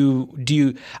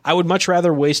you? I would much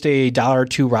rather waste a $1 or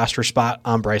 $2 roster spot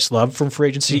on Bryce Love from free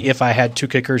agency if I had 2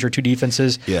 kickers or 2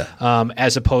 defenses,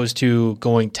 as opposed to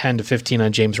going 10 to 15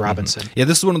 on James Robinson. Yeah,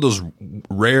 this is one of those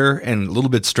rare and a little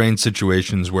bit strange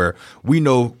situations where we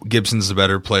know Gibson's a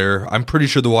better player. I'm pretty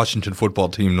sure the Washington football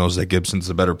team knows that Gibson's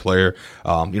a better player,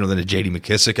 than a J.D.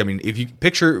 McKissick. I mean, if you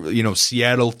picture,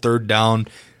 Seattle 3rd down,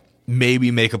 maybe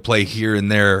make a play here and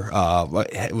there.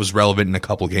 It was relevant in a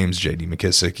couple games, J.D.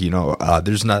 McKissick.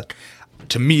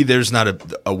 There's not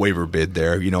a waiver bid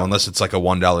there, unless it's like a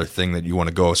 $1 thing that you want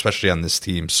to go, especially on this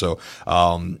team. So,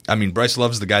 Bryce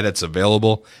Love's the guy that's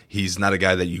available. He's not a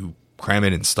guy that you cram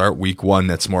in and start week 1.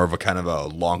 That's more of a kind of a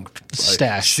long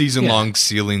stash, season-long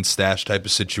ceiling stash type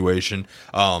of situation.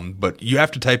 But you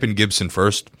have to type in Gibson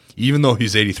first, even though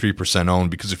he's 83%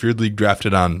 owned, because if you're league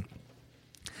drafted on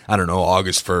I don't know,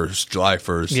 August 1st, July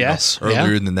 1st. Yes.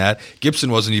 Earlier than that.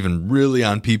 Gibson wasn't even really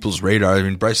on people's radar. I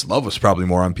mean, Bryce Love was probably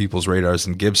more on people's radars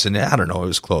than Gibson. I don't know. It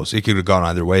was close. It could have gone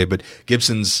either way, but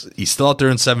he's still out there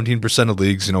in 17% of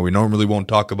leagues. We normally won't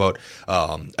talk about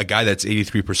a guy that's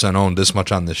 83% owned this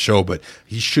much on this show, but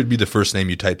he should be the first name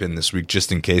you type in this week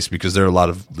just in case, because there are a lot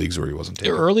of leagues where he wasn't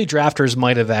taken. Early drafters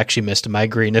might have actually missed him. I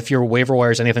agree. And if your waiver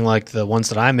wire is anything like the ones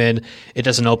that I'm in, it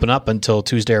doesn't open up until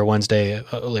Tuesday or Wednesday.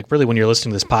 Like really when you're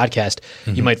listening to this podcast,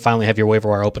 you might finally have your waiver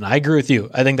wire open. I agree with you.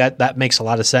 I think that makes a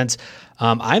lot of sense.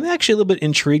 I'm actually a little bit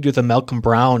intrigued with a Malcolm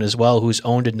Brown as well, who's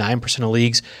owned in 9% of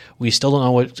leagues. We still don't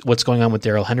know what's going on with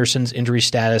Darrell Henderson's injury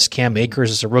status. Cam Akers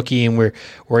is a rookie, and we're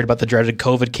worried about the dreaded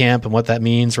COVID camp and what that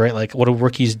means, right? Like, what do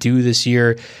rookies do this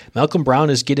year? Malcolm Brown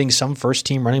is getting some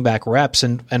first-team running back reps,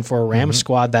 and for a Rams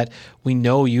squad that we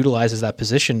know utilizes that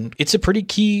position, it's a pretty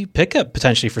key pickup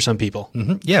potentially for some people.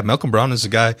 Yeah, Malcolm Brown is a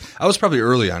guy I was probably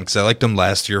early on because I liked him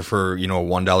last year for a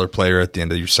 $1 player at the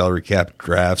end of your salary cap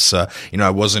drafts. I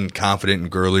wasn't confident in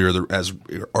Gurley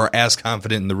or as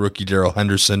confident in the rookie Darrell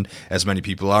Henderson as many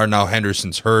people are. Now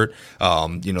Henderson's hurt.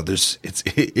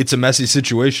 It's a messy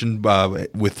situation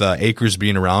with Akers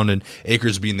being around and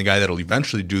Akers being the guy that'll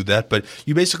eventually do that. But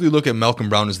you basically look at Malcolm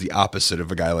Brown as the opposite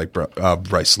of a guy like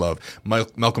Bryce Love.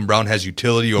 Malcolm Brown has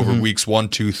utility over weeks 1,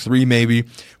 2, 3 maybe.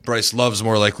 Bryce Love's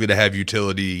more likely to have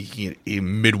utility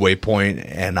midway point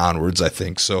and onwards, I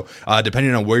think. So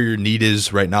depending on where your need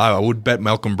is right now, I would bet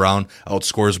Malcolm Brown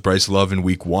outscores Bryce Love in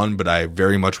week 1, but I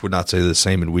very much would not say the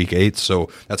same in week 8. So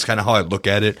that's kind of how I look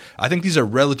at it. I think these are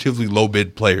relatively low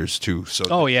bid players too. So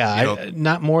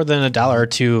not more than $1 or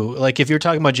 $2. Like if you're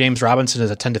talking about James Robinson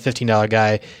as a $10 to $15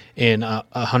 guy in $100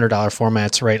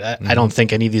 formats, right? I don't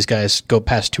think any of these guys go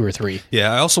past 2 or 3.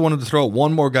 Yeah, I also wanted to throw out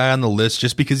one more guy on the list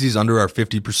just because he's under our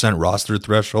 50% roster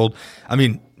threshold. I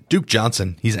mean, Duke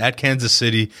Johnson, he's at Kansas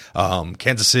City.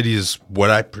 Kansas City is what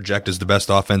I project as the best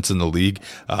offense in the league.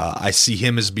 I see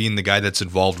him as being the guy that's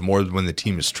involved more when the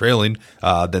team is trailing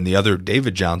than the other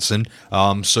David Johnson.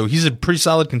 So he's a pretty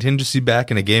solid contingency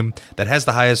back in a game that has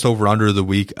the highest over-under of the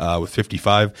week with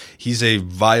 55. He's a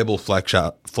viable flex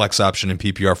option in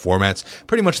PPR formats.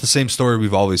 Pretty much the same story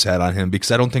we've always had on him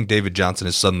because I don't think David Johnson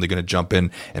is suddenly going to jump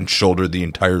in and shoulder the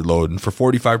entire load. And for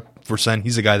 45%,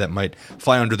 he's a guy that might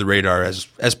fly under the radar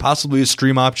as possibly a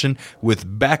stream option with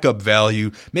backup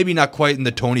value. Maybe not quite in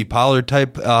the Tony Pollard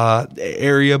type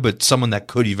area, but someone that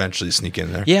could eventually sneak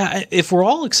in there. Yeah, if we're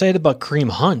all excited about Kareem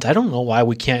Hunt, I don't know why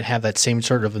we can't have that same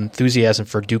sort of enthusiasm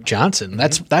for Duke Johnson.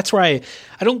 That's where I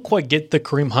don't quite get the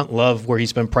Kareem Hunt love where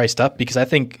he's been priced up because I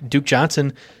think Duke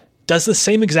Johnson does the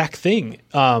same exact thing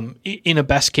in a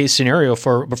best case scenario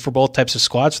for both types of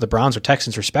squads, for the Browns or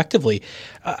Texans respectively.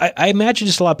 I imagine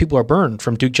just a lot of people are burned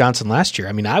from Duke Johnson last year.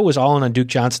 I mean, I was all in on Duke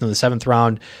Johnson in the 7th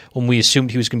round when we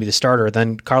assumed he was going to be the starter.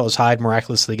 Then Carlos Hyde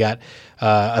miraculously got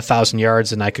 1,000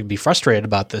 yards, and I could be frustrated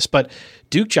about this. But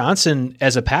Duke Johnson,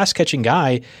 as a pass-catching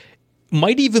guy,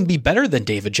 might even be better than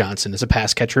David Johnson as a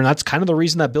pass catcher, and that's kind of the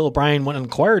reason that Bill O'Brien went and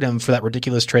acquired him for that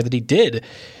ridiculous trade that he did,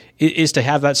 is to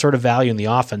have that sort of value in the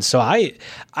offense. So I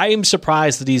am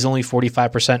surprised that he's only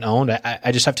 45% owned.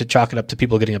 I just have to chalk it up to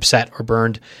people getting upset or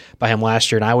burned by him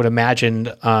last year, and I would imagine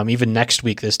even next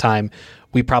week this time,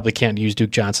 we probably can't use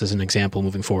Duke Johnson as an example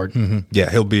moving forward. Yeah,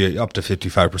 he'll be up to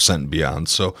 55% and beyond.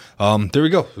 So there we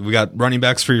go. We got running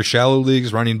backs for your shallow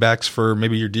leagues, running backs for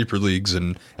maybe your deeper leagues,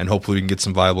 and hopefully we can get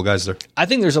some viable guys there. I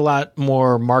think there's a lot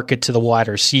more market to the wide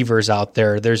receivers out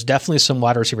there. There's definitely some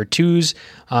wide receiver 2s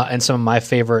and some of my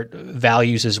favorite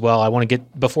values as well.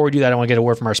 Before we do that, I want to get a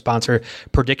word from our sponsor,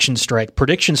 Prediction Strike.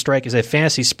 Prediction Strike is a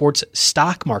fantasy sports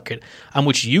stock market on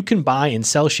which you can buy and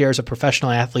sell shares of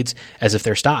professional athletes as if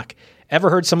they're stock. Ever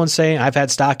heard someone say, I've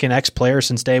had stock in X player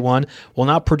since day one? Well,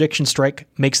 now Prediction Strike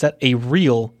makes that a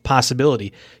real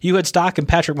possibility. You had stock in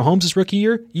Patrick Mahomes' rookie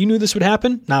year? You knew this would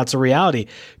happen? Now it's a reality.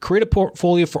 Create a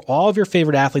portfolio for all of your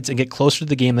favorite athletes and get closer to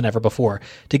the game than ever before.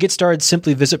 To get started,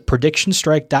 simply visit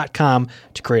PredictionStrike.com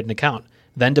to create an account.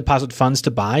 Then deposit funds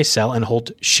to buy, sell, and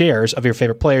hold shares of your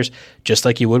favorite players, just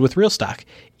like you would with real stock.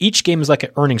 Each game is like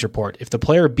an earnings report. If the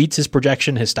player beats his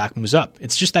projection, his stock moves up.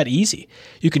 It's just that easy.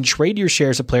 You can trade your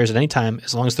shares of players at any time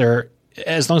as long as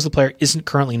the player isn't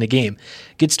currently in the game.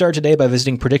 Get started today by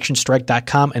visiting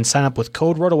PredictionStrike.com and sign up with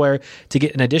code ROTOWIRE to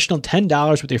get an additional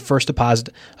 $10 with your first deposit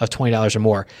of $20 or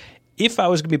more. If I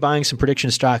was going to be buying some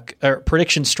Prediction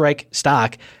Strike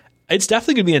stock, it's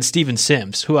definitely going to be on Steven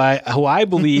Sims, who I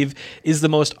believe is the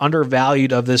most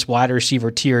undervalued of this wide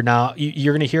receiver tier. Now,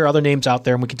 you're going to hear other names out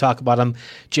there, and we can talk about them.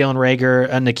 Jalen Reagor,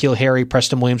 N'Keal Harry,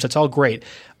 Preston Williams, that's all great.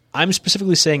 I'm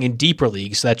specifically saying in deeper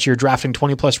leagues that you're drafting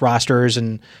 20-plus rosters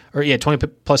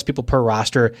 20-plus people per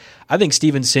roster. I think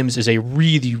Steven Sims is a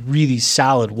really, really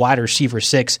solid wide receiver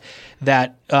 6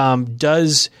 that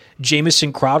does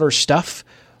Jamison Crowder stuff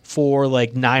for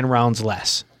like 9 rounds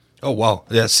less. Oh, wow.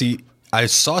 Yeah, see, I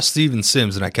saw Steven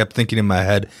Sims, and I kept thinking in my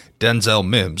head, Denzel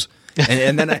Mims.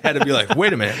 And then I had to be like,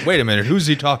 wait a minute, who's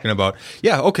he talking about?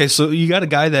 Yeah, okay, so you got a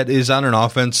guy that is on an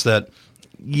offense that,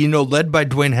 led by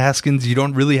Dwayne Haskins, you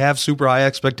don't really have super high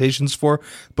expectations for,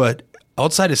 but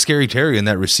outside of Scary Terry and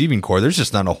that receiving core, there's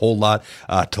just not a whole lot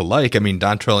to like. I mean,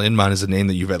 Dontrell Inman is a name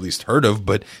that you've at least heard of,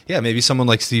 but yeah, maybe someone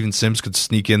like Steven Sims could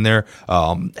sneak in there.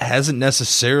 Hasn't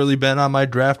necessarily been on my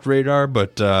draft radar,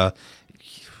 but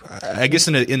I guess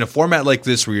in a format like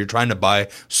this where you're trying to buy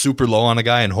super low on a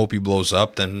guy and hope he blows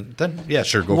up, then yeah,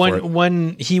 sure, go for it.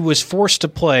 When he was forced to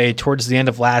play towards the end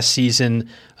of last season,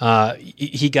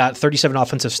 he got 37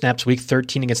 offensive snaps, week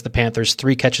 13 against the Panthers,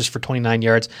 3 catches for 29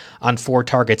 yards on 4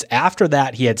 targets. After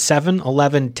that, he had 7,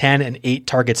 11, 10, and 8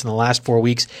 targets in the last 4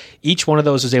 weeks. Each one of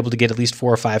those was able to get at least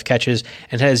 4 or 5 catches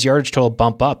and had his yardage total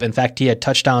bump up. In fact, he had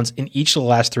touchdowns in each of the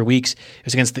last 3 weeks. It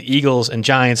was against the Eagles and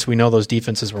Giants. We know those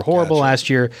defenses were horrible last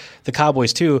year. The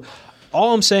Cowboys too.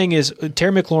 All I'm saying is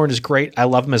Terry McLaurin is great. I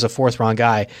love him as a 4th-round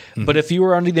guy. Mm-hmm. But if you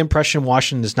were under the impression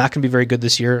Washington is not going to be very good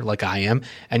this year, like I am,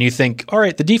 and you think, all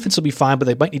right, the defense will be fine, but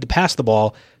they might need to pass the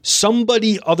ball,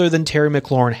 somebody other than Terry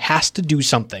McLaurin has to do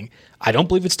something. I don't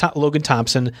believe it's Logan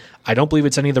Thompson. I don't believe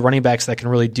it's any of the running backs that can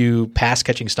really do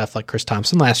pass-catching stuff like Chris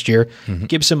Thompson last year. Mm-hmm.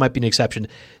 Gibson might be an exception.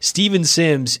 Steven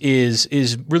Sims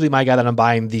is really my guy that I'm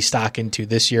buying the stock into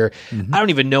this year. Mm-hmm. I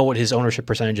don't even know what his ownership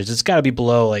percentage is. It's got to be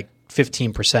below like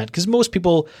 15% because most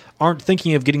people aren't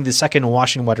thinking of getting the second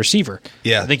Washington wide receiver.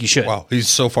 Yeah, I think you should. Wow, he's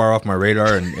so far off my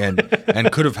radar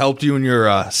and could have helped you in your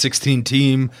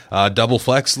 16-team double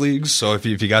flex leagues. So if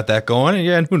you got that going,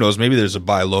 yeah, and who knows, maybe there's a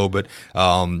buy low, but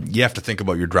you have to think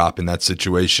about your drop in that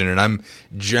situation. And I'm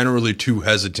generally too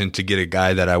hesitant to get a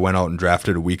guy that I went out and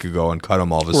drafted a week ago and cut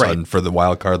him all of a sudden for the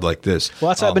wild card like this.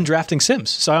 Well, that's why I've been drafting Sims,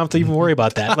 so I don't have to even worry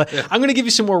about that. But I'm going to give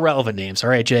you some more relevant names. All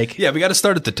right, Jake? Yeah, we got to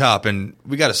start at the top, and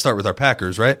we got to start with our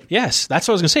Packers, right? Yes, that's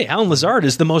what I was going to say. Allen Lazard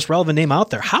is the most relevant name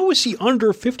out there. How is he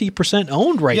under 50%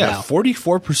 owned right now? Yeah,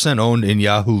 44% owned in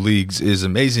Yahoo leagues is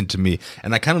amazing to me.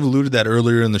 And I kind of alluded that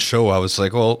earlier in the show. I was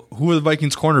like, well, who are the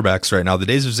Vikings cornerbacks right now? The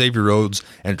days of Xavier Rhodes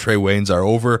and Trey Waynes are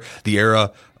over. The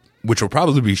era, which will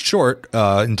probably be short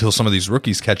until some of these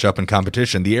rookies catch up in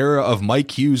competition. The era of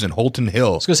Mike Hughes and Holton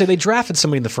Hill. I was going to say they drafted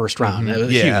somebody in the first round.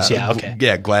 Yeah, Hughes, okay.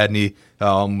 Yeah, Gladney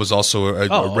was also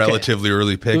a relatively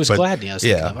early pick. It was Gladney, I was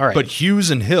thinking of. All right. But Hughes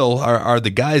and Hill are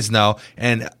the guys now.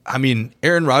 And, I mean,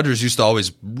 Aaron Rodgers used to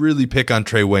always really pick on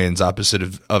Trey Waynes opposite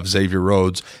of Xavier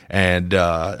Rhodes. And,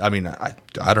 I mean,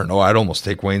 I don't know. I'd almost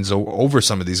take Waynes over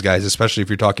some of these guys, especially if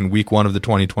you're talking week 1 of the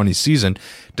 2020 season.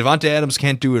 Devontae Adams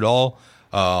can't do it all.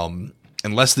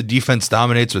 Unless the defense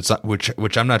dominates,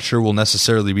 which I'm not sure will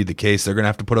necessarily be the case. They're going to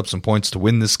have to put up some points to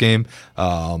win this game.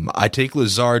 I take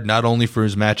Lazard not only for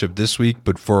his matchup this week,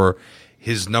 but for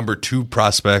his number 2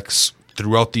 prospects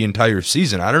throughout the entire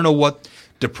season. I don't know what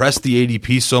depressed the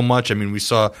ADP so much. I mean, we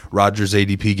saw Rodgers'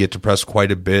 ADP get depressed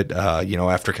quite a bit,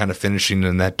 after kind of finishing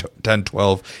in that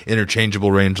 10-12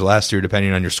 interchangeable range last year,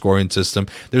 depending on your scoring system.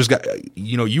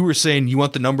 You were saying you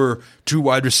want the number 2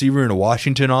 wide receiver in a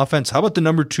Washington offense. How about the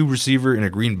number 2 receiver in a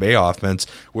Green Bay offense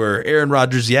where Aaron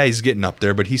Rodgers, yeah, he's getting up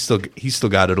there, but he's still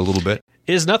got it a little bit.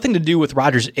 It has nothing to do with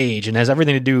Rodgers' age and has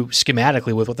everything to do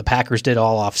schematically with what the Packers did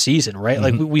all off season, right?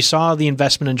 Mm-hmm. Like we saw the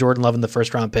investment in Jordan Love in the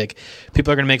first round pick.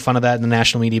 People are going to make fun of that in the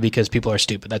national media because people are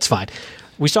stupid. That's fine.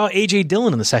 We saw A.J.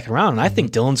 Dillon in the second round, and I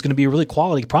think Dillon's going to be a really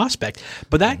quality prospect.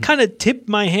 But that kind of tipped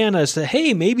my hand as to,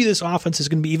 hey, maybe this offense is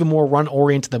going to be even more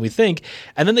run-oriented than we think.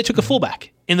 And then they took a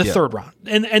fullback in the third round.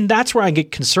 And that's where I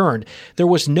get concerned. There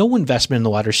was no investment in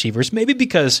the wide receivers, maybe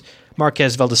because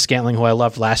Marquez Valdes-Scantling, who I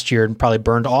loved last year and probably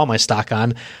burned all my stock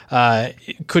on,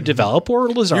 could develop, or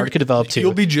Lazard could develop too.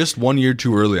 You'll be just 1 year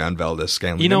too early on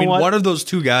Valdes-Scantling. You know what? One of those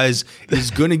two guys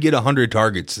is going to get 100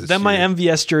 targets this then year. My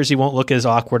MVS jersey won't look as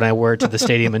awkward when I wear it to the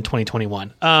stadium in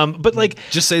 2021. But like,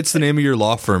 just say it's the name of your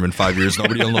law firm in 5 years.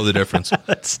 Nobody will know the difference.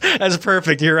 That's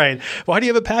perfect. You're right. Why do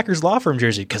you have a Packers law firm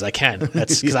jersey? Because I can.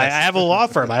 That's because I have a law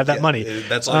firm. I have that money.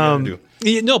 That's all you got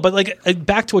to do. No, but like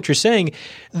back to what you're saying,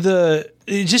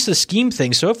 just the scheme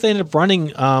thing. So if they end up running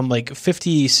like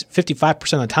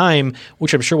 55% of the time,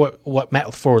 which I'm sure what Matt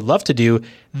LaFleur would love to do,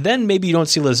 then maybe you don't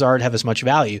see Lazard have as much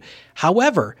value.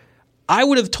 However, I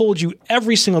would have told you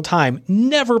every single time,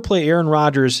 never play Aaron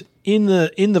Rodgers in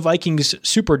the Vikings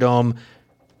Superdome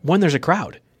when there's a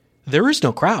crowd. There is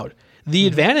no crowd. The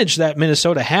advantage that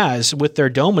Minnesota has with their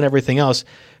dome and everything else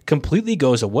completely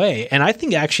goes away. And I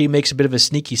think actually makes a bit of a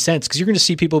sneaky sense because you're going to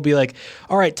see people be like,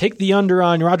 all right, take the under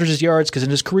on Rodgers' yards because in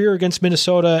his career against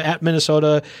Minnesota, at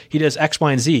Minnesota, he does X,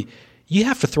 Y, and Z. You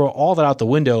have to throw all that out the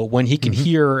window when he can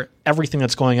hear everything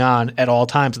that's going on at all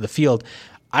times in the field.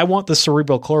 I want the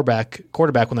cerebral quarterback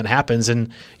when that happens.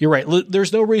 And you're right.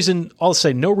 There's no reason, I'll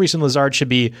say no reason Lazard should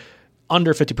be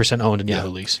under 50% owned in Yahoo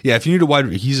leagues. Yeah, if you need a wide,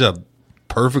 he's a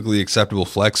perfectly acceptable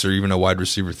flex or even a wide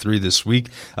receiver 3 this week.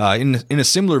 In a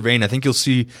similar vein, I think you'll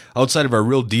see outside of our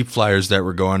real deep flyers that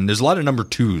we're going, there's a lot of number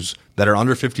 2s that are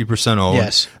under 50% owned.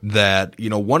 Yes. That,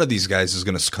 one of these guys is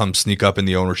going to come sneak up in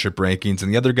the ownership rankings.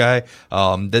 And the other guy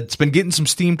that's been getting some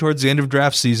steam towards the end of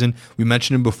draft season, we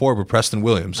mentioned him before, but Preston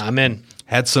Williams. I'm in.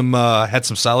 Had some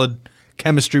solid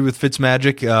chemistry with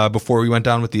Fitzmagic before we went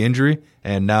down with the injury.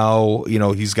 And now,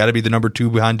 he's got to be the number 2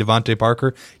 behind Devontae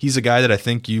Parker. He's a guy that I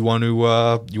think you want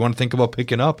to think about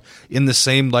picking up in the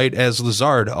same light as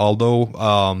Lazard. Although,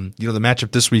 the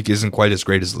matchup this week isn't quite as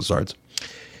great as Lazard's.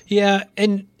 Yeah,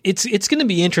 and it's going to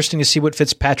be interesting to see what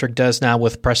Fitzpatrick does now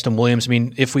with Preston Williams. I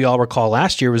mean, if we all recall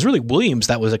last year, it was really Williams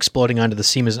that was exploding onto the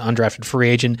scene as an undrafted free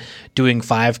agent, doing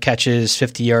 5 catches,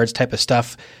 50 yards type of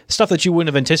stuff that you wouldn't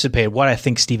have anticipated. What I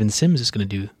think Steven Sims is going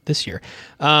to do this year.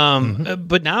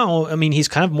 But now, I mean, he's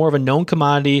kind of more of a known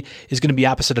commodity, is going to be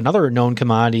opposite another known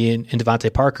commodity in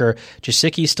Devontae Parker.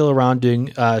 Jasicki's still around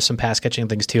doing some pass catching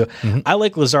things too. I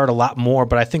like Lazard a lot more,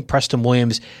 but I think Preston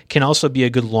Williams can also be a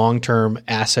good long-term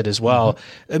asset as well.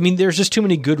 I mean, there's just too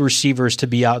many good receivers to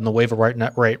be out in the waiver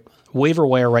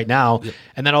wire right now,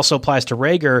 and that also applies to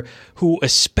Reagor, who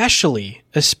especially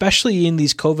in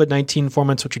these COVID-19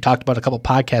 formats, which we talked about a couple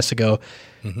podcasts ago,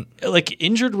 like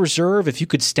injured reserve, if you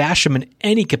could stash him in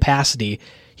any capacity,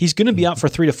 he's going to be out for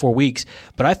 3 to 4 weeks,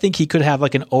 but I think he could have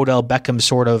like an Odell Beckham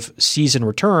sort of season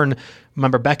return.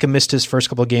 Remember, Beckham missed his first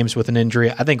couple of games with an injury.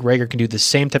 I think Reagor can do the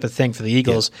same type of thing for the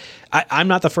Eagles. Yeah. I'm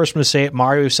not the first one to say it.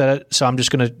 Mario said it, so I'm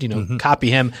just going to copy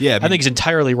him. Yeah, I think he's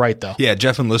entirely right, though. Yeah,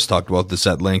 Jeff and Liz talked about this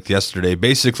at length yesterday.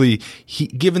 Basically,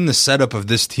 given the setup of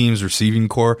this team's receiving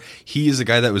core, he is a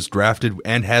guy that was drafted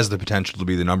and has the potential to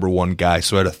be the number 1 guy.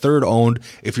 So at a third owned,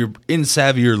 if you're in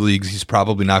savvier leagues, he's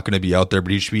probably not going to be out there,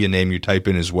 but he should be a name you type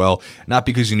in as well. Not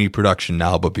because you need production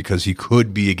now, but because he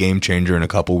could be a game changer in a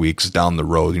couple weeks down the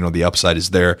road. The upside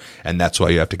is there, and that's why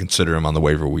you have to consider him on the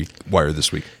waiver wire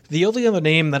this week. The only other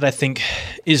name that I think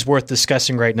is worth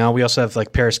discussing right now, we also have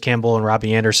like Paris Campbell and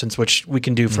Robbie Andersons, which we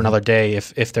can do for another day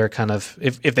if they're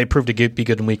if they prove to be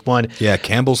good in week 1. Yeah,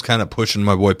 Campbell's kind of pushing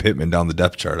my boy Pittman down the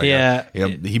depth chart.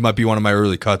 He might be one of my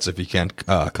early cuts if he can't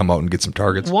come out and get some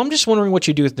targets. Well, I'm just wondering what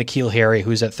you do with N'Keal Harry,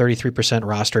 who's at 33%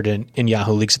 rostered in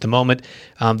Yahoo leagues at the moment.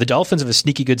 The Dolphins have a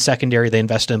sneaky good secondary. They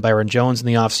invested in Byron Jones in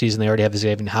the offseason. They already have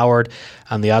Xavier Howard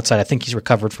on the outside. I think he's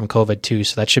recovered from COVID too,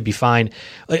 so that should be fine.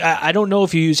 I don't know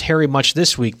if you use Harry much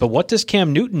this week, but what does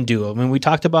Cam Newton do? I mean, we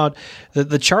talked about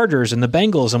the Chargers and the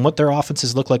Bengals and what their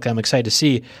offenses look like. I'm excited to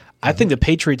see. I think the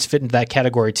Patriots fit into that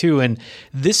category too, and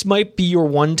this might be your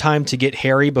one time to get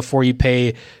Harry before you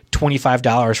pay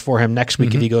 $25 for him next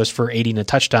week if he goes for 80 and a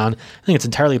touchdown. I think it's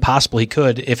entirely possible he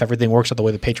could if everything works out the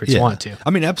way the Patriots want it to. I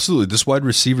mean, absolutely. This wide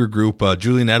receiver group,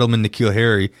 Julian Edelman, N'Keal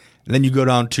Harry, and then you go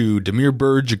down to Demir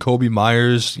Bird, Jacoby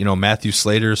Myers, Matthew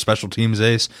Slater, special teams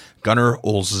ace, Gunnar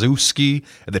Olszewski.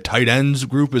 The tight ends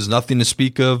group is nothing to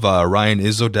speak of. Ryan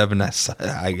Izzo, Devin,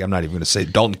 I'm not even going to say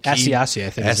Dalton Keene. Asiasi, I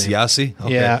think. Asiasi?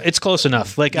 Okay. Yeah, it's close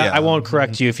enough. I won't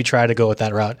correct you if you try to go with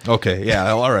that route. Okay,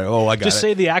 yeah, all right. Oh, I got it. Just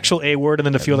say the actual A word and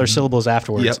then a few other syllables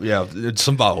afterwards. Yeah,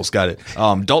 some vowels. Got it.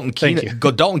 Dalton Keene.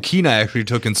 Dalton Keene I actually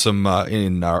took in some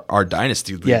in our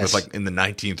dynasty league. Yes. It was in the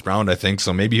 19th round, I think.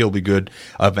 So maybe he'll be good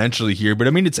eventually here. But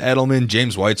I mean, it's Edelman.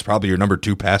 James White's probably your number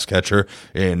 2 pass catcher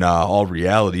in all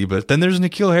reality. But then there's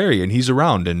N'Keal Harry, and he's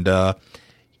around, and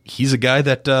he's a guy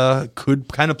that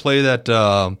could kind of play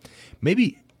that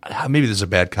maybe there's a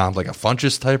bad comp, like a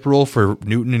Funchess type role for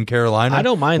Newton in Carolina. I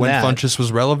don't mind that. When Funchess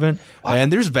was relevant,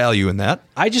 and there's value in that.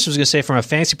 I just was going to say, from a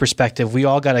fantasy perspective, we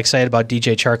all got excited about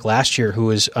DJ Chark last year, who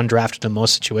was undrafted in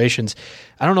most situations.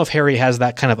 I don't know if Harry has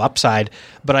that kind of upside,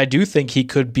 but I do think he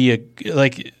could be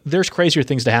there's crazier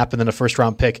things to happen than a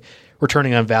first-round pick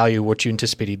returning on value, what you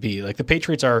anticipate he'd be. Like, the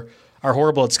Patriots are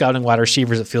horrible at scouting wide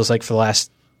receivers, it feels like, for the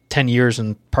last 10 years,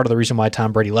 and part of the reason why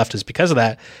Tom Brady left is because of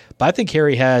that. But I think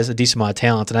Harry has a decent amount of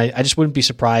talent, and I just wouldn't be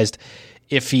surprised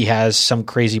if he has some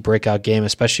crazy breakout game,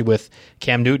 especially with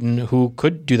Cam Newton, who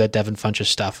could do that Devin Funchess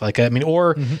stuff.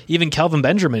 Or even Kelvin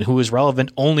Benjamin, who was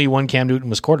relevant only when Cam Newton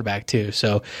was quarterback too.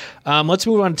 So let's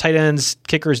move on to tight ends,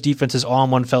 kickers, defenses, all in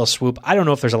one fell swoop. I don't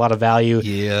know if there's a lot of value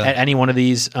at any one of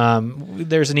these.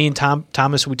 There's an Ian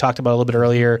Thomas who we talked about a little bit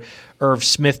earlier. Irv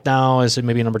Smith now is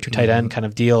maybe a number 2 tight end kind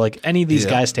of deal. Like, any of these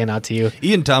guys stand out to you?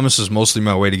 Ian Thomas is mostly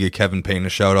my way to get Kevin Payne a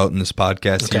shout out in this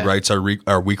podcast. Okay. He writes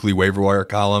our weekly waiver wire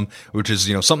column, which is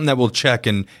something that we'll check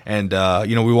and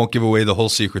we won't give away the whole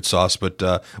secret sauce, but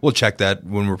we'll check that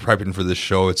when we're prepping for this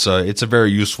show. It's a very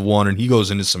useful one, and he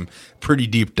goes into some pretty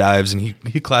deep dives, and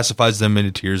he classifies them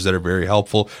into tiers that are very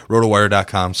helpful.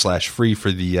 Rotowire.com/free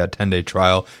for the 10-day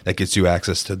trial. That gets you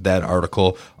access to that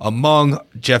article, among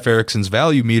Jeff Erickson's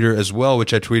value meter as well,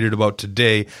 which I tweeted about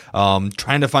today.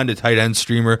 Trying to find a tight end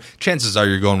streamer. Chances are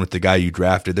you're going with the guy you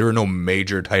drafted. There were no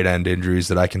major tight end injuries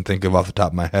that I can think of off the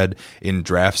top of my head in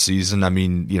draft season. I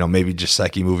mean, maybe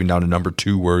Gesicki moving down to number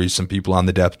 2 worries some people on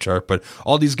the depth chart, but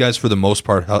all these guys for the most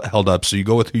part held up. So you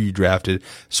go with who you drafted.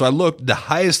 So I looked, the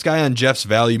highest guy on Jeff's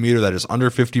value meter that is under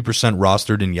 50%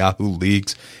 rostered in Yahoo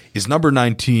leagues is number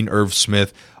 19, Irv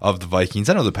Smith of the Vikings.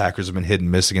 I know the Packers have been hit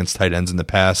and miss against tight ends in the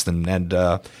past, and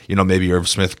maybe Irv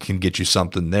Smith can get you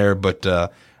something there, but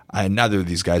neither of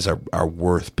these guys are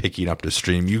worth picking up to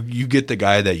stream. You get the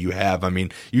guy that you have. I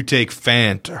mean, you take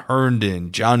Fant,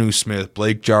 Herndon, Jonnu Smith,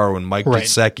 Blake Jarwin, Mike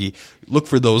Gesicki. Look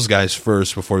for those guys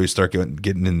first before you start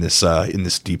getting in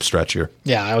this deep stretch here.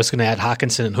 Yeah, I was going to add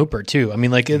Hawkinson and Hooper too. I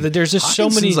mean, there's just so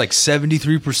many. Hawkinson's like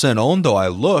 73% owned, though. I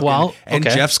look, and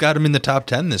Jeff's got him in the top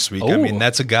 10 this week. I mean,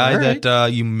 that's a guy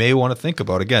that you may want to think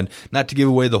about. Again, not to give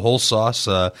away the whole sauce,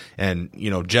 and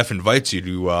Jeff invites you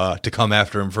to come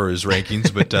after him for his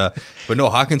rankings, but no,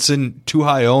 Hawkinson too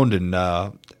high owned, and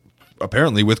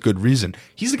apparently with good reason.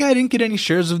 He's the guy I didn't get any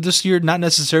shares of this year, not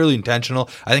necessarily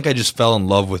intentional. I think I just fell in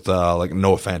love with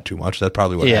Noah Fant too much. That's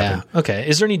probably what happened. Okay.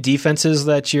 Is there any defenses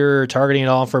that you're targeting at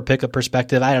all for a pickup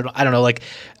perspective? I don't know. Like,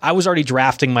 I was already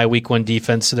drafting my week 1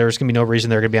 defense, so there was going to be no reason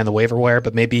they're going to be on the waiver wire,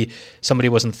 but maybe somebody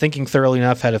wasn't thinking thoroughly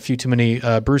enough, had a few too many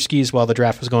brewskis while the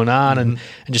draft was going on, and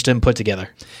just didn't put together.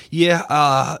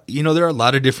 Yeah. There are a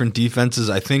lot of different defenses.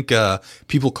 I think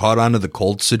people caught on to the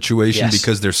Colts situation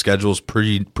because their schedule is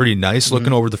pretty nice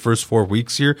looking over the first 4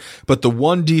 weeks here. But the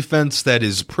one defense that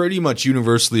is pretty much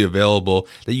universally available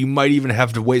that you might even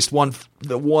have to waste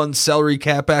the one salary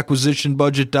cap acquisition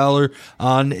budget dollar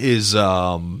on is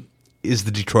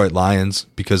the Detroit Lions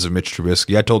because of Mitch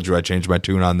Trubisky. I told you I changed my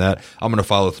tune on that. I'm going to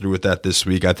follow through with that this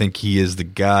week. I think he is the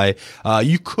guy.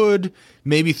 You could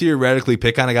maybe theoretically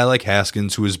pick on a guy like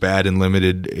Haskins, who is bad and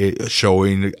limited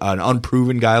showing. An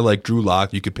unproven guy like Drew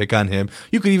Lock, you could pick on him.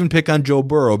 You could even pick on Joe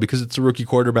Burrow because it's a rookie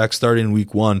quarterback starting in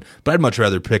week 1. But I'd much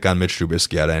rather pick on Mitch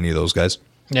Trubisky out of any of those guys.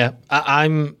 Yeah,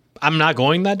 I'm not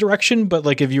going that direction, but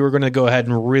if you were going to go ahead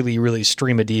and really, really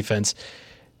stream a defense,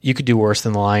 you could do worse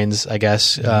than the Lions, I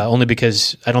guess, only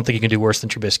because I don't think you can do worse than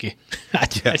Trubisky. I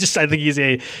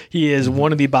think he is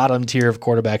one of the bottom tier of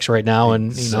quarterbacks right now,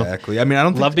 and exactly. I mean, I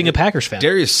don't love being a Packers fan.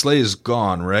 Darius Slay is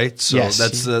gone, right? So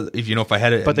that's if I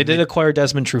had it. But they did acquire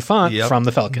Desmond Trufant from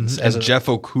the Falcons, and Jeff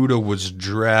Okudah was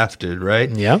drafted,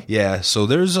 right? Yeah. So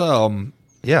there's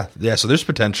so there's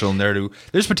potential in there to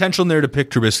pick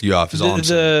Trubisky off. Is all I'm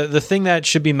saying. The thing that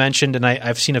should be mentioned, and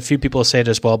I've seen a few people say it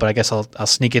as well, but I guess I'll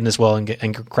sneak in as well and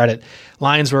get credit.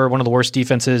 Lions were one of the worst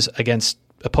defenses against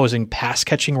opposing pass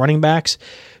catching running backs.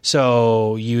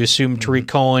 So you assume Tariq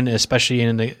Cohen, especially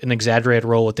in an exaggerated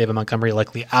role with David Montgomery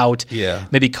likely out. Yeah.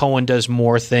 Maybe Cohen does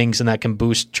more things and that can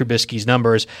boost Trubisky's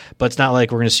numbers, but it's not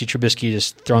like we're going to see Trubisky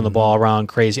just throwing the ball around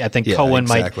crazy. I think Cohen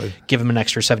might give him an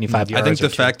extra 75 yards. I think the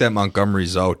fact that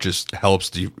Montgomery's out just helps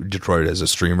Detroit as a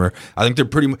streamer. I think they're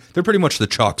pretty much the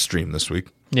chalk stream this week.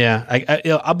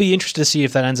 Yeah, I'll be interested to see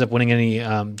if that ends up winning any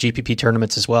GPP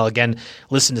tournaments as well. Again,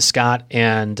 listen to Scott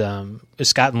and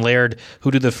Laird,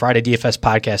 who do the Friday DFS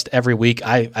podcast every week.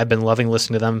 I've been loving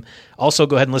listening to them. Also,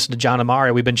 go ahead and listen to John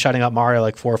Amari. We've been shouting out Mario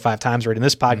like 4 or 5 times already in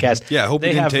this podcast. Yeah, I hope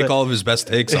he didn't take all of his best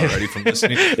takes already from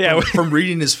listening, from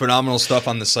reading his phenomenal stuff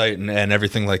on the site and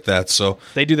everything like that. So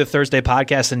they do the Thursday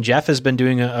podcast, and Jeff has been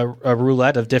doing a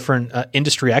roulette of different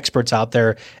industry experts out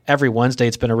there every Wednesday.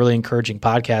 It's been a really encouraging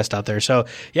podcast out there. So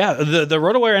yeah, the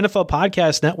RotoWire NFL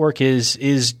Podcast Network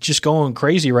is just going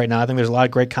crazy right now. I think there's a lot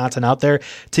of great content out there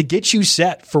to get you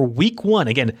set for week 1.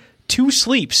 Again, 2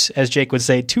 sleeps, as Jake would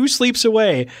say, 2 sleeps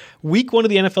away. Week 1 of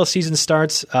the NFL season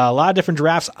starts. A lot of different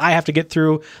drafts I have to get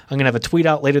through. I'm going to have a tweet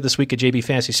out later this week at JB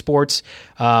Fantasy Sports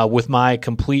with my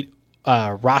complete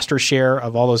roster share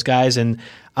of all those guys, and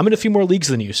I'm in a few more leagues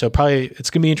than you, so probably it's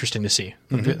going to be interesting to see.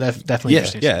 Definitely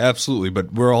interesting. Yeah, absolutely.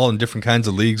 But we're all in different kinds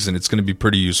of leagues, and it's going to be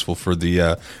pretty useful for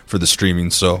the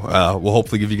streaming. So we'll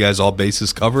hopefully give you guys all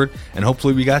bases covered, and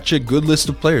hopefully we got you a good list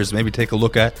of players. Maybe take a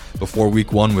look at before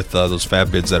week 1 with those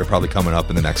fab bids that are probably coming up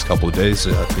in the next couple of days.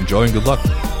 Enjoy and good luck.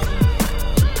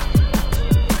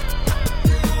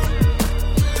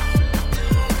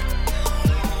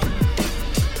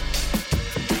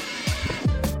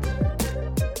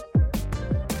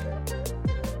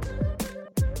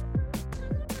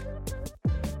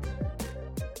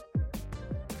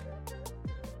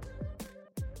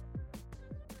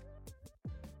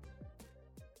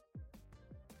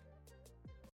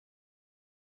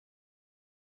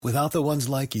 Without the ones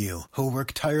like you, who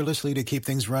work tirelessly to keep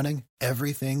things running,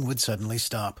 everything would suddenly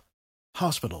stop.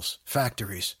 Hospitals,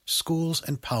 factories, schools,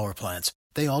 and power plants,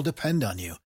 they all depend on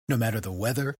you. No matter the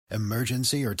weather,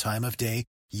 emergency, or time of day,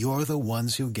 you're the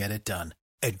ones who get it done.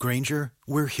 At Grainger,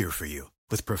 we're here for you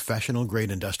with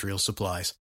professional-grade industrial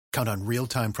supplies. Count on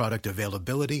real-time product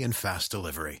availability and fast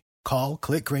delivery. Call,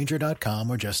 click Grainger.com,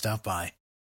 or just stop by.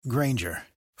 Grainger,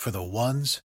 for the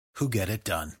ones who get it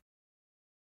done.